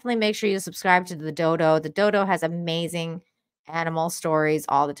 but definitely make sure you subscribe to the Dodo. The Dodo has amazing animal stories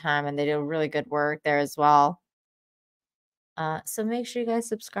all the time, and they do really good work there as well. So make sure you guys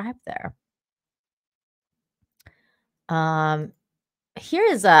subscribe there. Here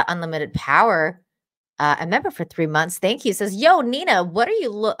is Unlimited Power. A member for 3 months. Thank you. Says, yo, Nina, what are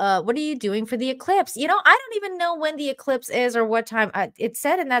you doing for the eclipse? You know, I don't even know when the eclipse is or what time. It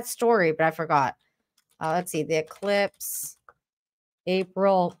said in that story, but I forgot. Let's see. The eclipse,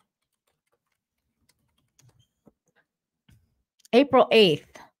 April 8th.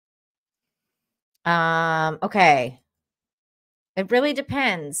 Okay. It really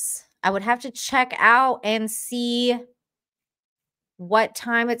depends. I would have to check out and see what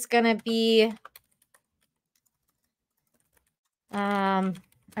time it's going to be.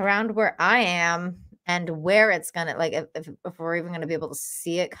 Around where I am and where it's gonna, like, if we're even gonna be able to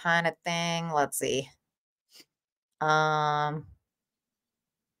see it, kind of thing. Let's see.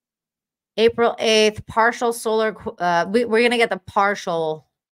 April 8th, partial solar. We're gonna get the partial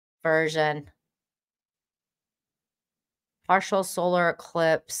version. Partial solar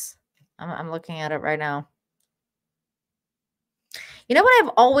eclipse. I'm looking at it right now. You know what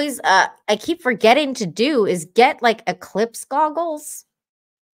I've always I keep forgetting to do is get like eclipse goggles.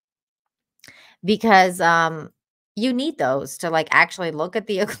 Because you need those to like actually look at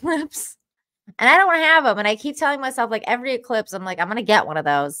the eclipse. And I don't have them. And I keep telling myself, like, every eclipse, I'm like, I'm gonna get one of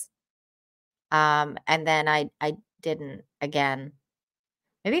those. And then I didn't again.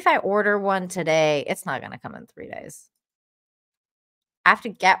 Maybe if I order one today, it's not gonna come in 3 days. I have to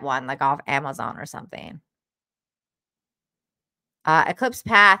get one like off Amazon or something. Eclipse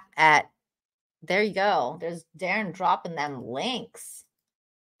path at, there you go. There's Darren dropping them links.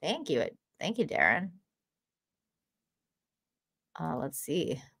 Thank you. Thank you, Darren. Let's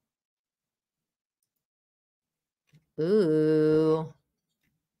see. Ooh.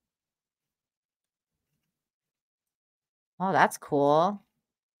 Oh, that's cool.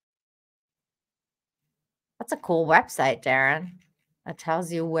 That's a cool website, Darren. That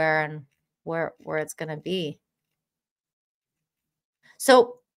tells you where and where it's going to be.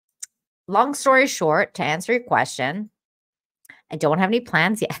 So long story short, to answer your question, I don't have any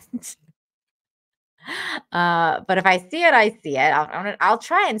plans yet. But if I see it, I see it. I'll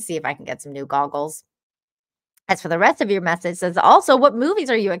try and see if I can get some new goggles. As for the rest of your message, says also, what movies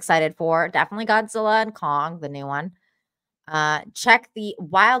are you excited for? Definitely Godzilla and Kong, the new one. Check the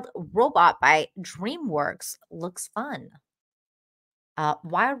Wild Robot by DreamWorks. Looks fun.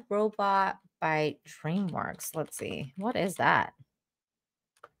 Wild Robot by DreamWorks. Let's see. What is that?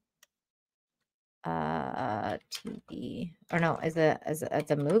 TV. Or no, is it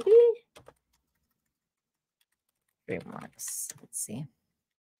it's a movie? DreamWorks. Let's see.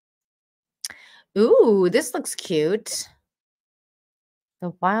 Ooh, this looks cute.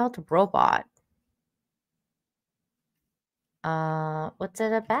 The Wild Robot. What's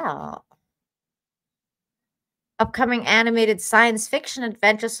it about? Upcoming animated science fiction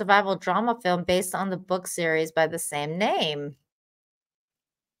adventure survival drama film based on the book series by the same name.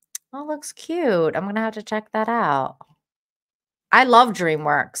 Oh, looks cute. I'm gonna have to check that out. I love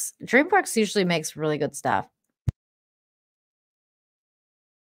DreamWorks. DreamWorks usually makes really good stuff.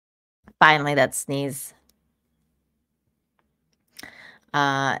 Finally, that sneeze.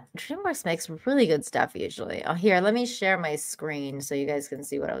 DreamWorks makes really good stuff usually. Oh, here, let me share my screen so you guys can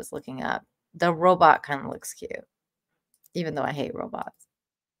see what I was looking up. The robot kind of looks cute, even though I hate robots.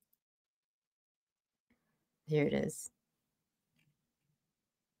 Here it is.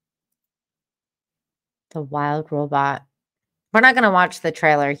 The Wild Robot. We're not going to watch the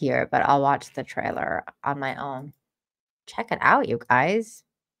trailer here, but I'll watch the trailer on my own. Check it out, you guys.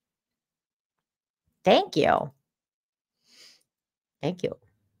 Thank you. Thank you.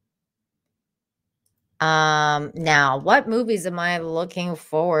 Now, what movies am I looking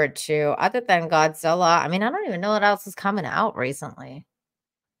forward to other than Godzilla? I mean, I don't even know what else is coming out recently.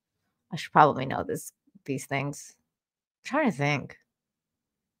 I should probably know these things. I'm trying to think.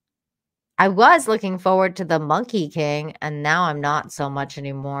 I was looking forward to The Monkey King, and now I'm not so much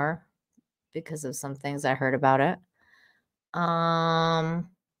anymore because of some things I heard about it.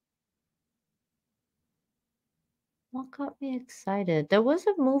 What got me excited? There was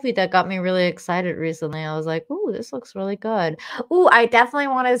a movie that got me really excited recently. I was like, ooh, this looks really good. Ooh, I definitely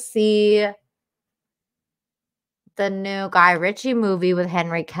want to see the new Guy Ritchie movie with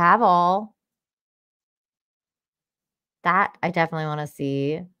Henry Cavill. That I definitely want to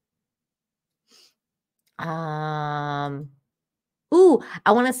see. Ooh,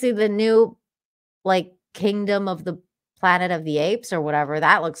 I want to see the new, like, Kingdom of the Planet of the Apes or whatever.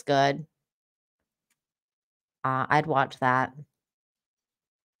 That looks good. I'd watch that.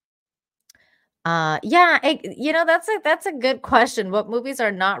 Yeah, that's a good question. What movies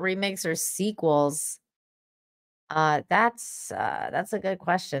are not remakes or sequels? That's a good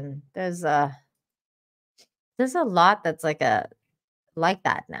question. There's a lot that's like that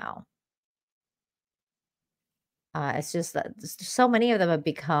now. It's just that so many of them have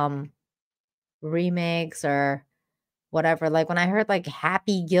become remakes or whatever. Like when I heard like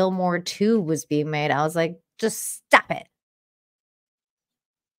Happy Gilmore 2 was being made, I was like, just stop it.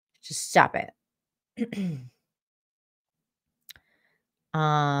 Just stop it.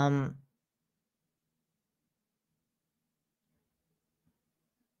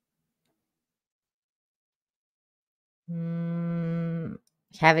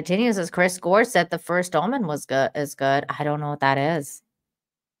 Cavatinho says Chris Gore said The First Omen is good. I don't know what that is.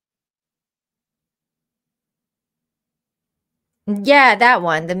 Yeah, that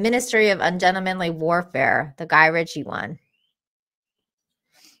one. The Ministry of Ungentlemanly Warfare, the Guy Ritchie one.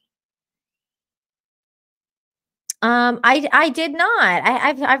 I did not.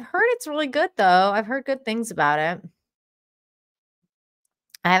 I've heard it's really good though. I've heard good things about it.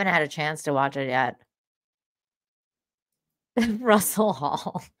 I haven't had a chance to watch it yet. Russell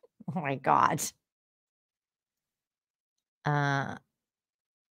Hall. Oh my God. How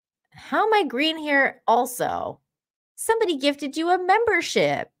am I green here also? Somebody gifted you a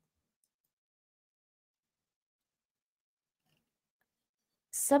membership.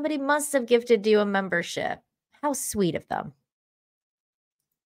 Somebody must have gifted you a membership. How sweet of them.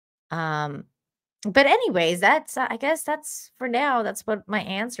 But anyways, I guess that's for now. That's what my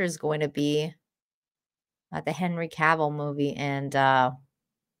answer is going to be. The Henry Cavill movie and the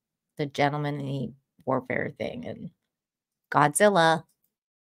Gentlemanly Warfare thing and Godzilla.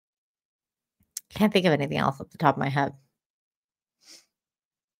 Can't think of anything else off the top of my head.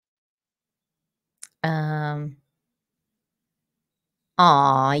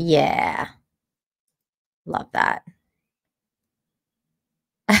 Aw, yeah. Love that.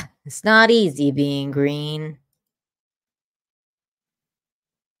 It's not easy being green.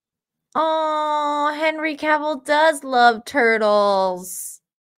 Oh, Henry Cavill does love turtles.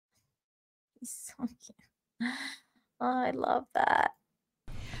 Oh, I love that.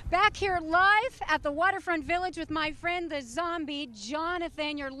 Back here live at the Waterfront Village with my friend, the zombie,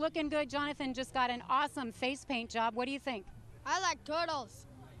 Jonathan. You're looking good. Jonathan just got an awesome face paint job. What do you think? I like turtles.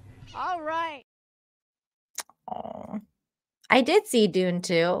 All right. Oh, I did see Dune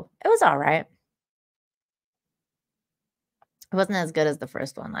 2. It was all right. It wasn't as good as the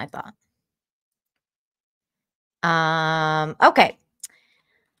first one, I thought. Okay.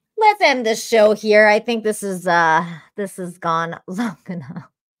 Let's end this show here. I think this is gone long enough.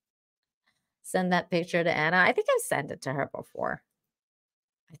 Send that picture to Anna. I think I've sent it to her before.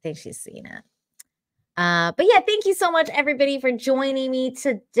 I think she's seen it. But yeah, thank you so much, everybody, for joining me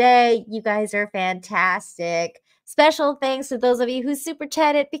today. You guys are fantastic. Special thanks to those of you who super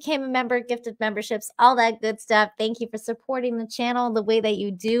chatted, became a member, gifted memberships, all that good stuff. Thank you for supporting the channel the way that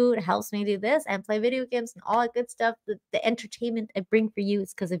you do. It helps me do this and play video games and all that good stuff. The entertainment I bring for you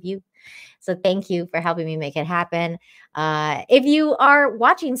is because of you. So thank you for helping me make it happen. If you are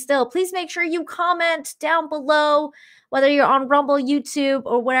watching still, please make sure you comment down below, whether you're on Rumble, YouTube,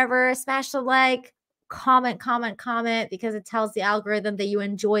 or whatever. Smash the like. Comment, because it tells the algorithm that you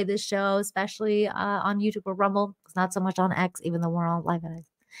enjoy this show, especially on YouTube or Rumble. It's not so much on X, even though we're on live at X.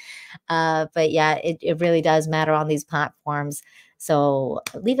 But yeah, it really does matter on these platforms. So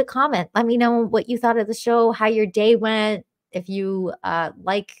leave a comment. Let me know what you thought of the show, how your day went. If you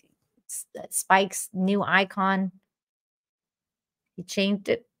like Spike's new icon, he changed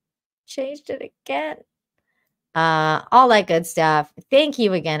it again. All that good stuff. Thank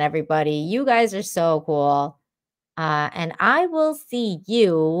you again, everybody. You guys are so cool. And I will see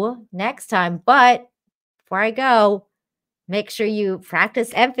you next time. But before I go, make sure you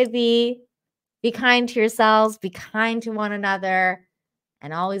practice empathy. Be kind to yourselves. Be kind to one another.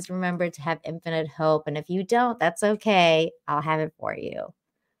 And always remember to have infinite hope. And if you don't, that's okay. I'll have it for you.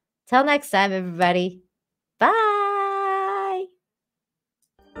 Till next time, everybody. Bye.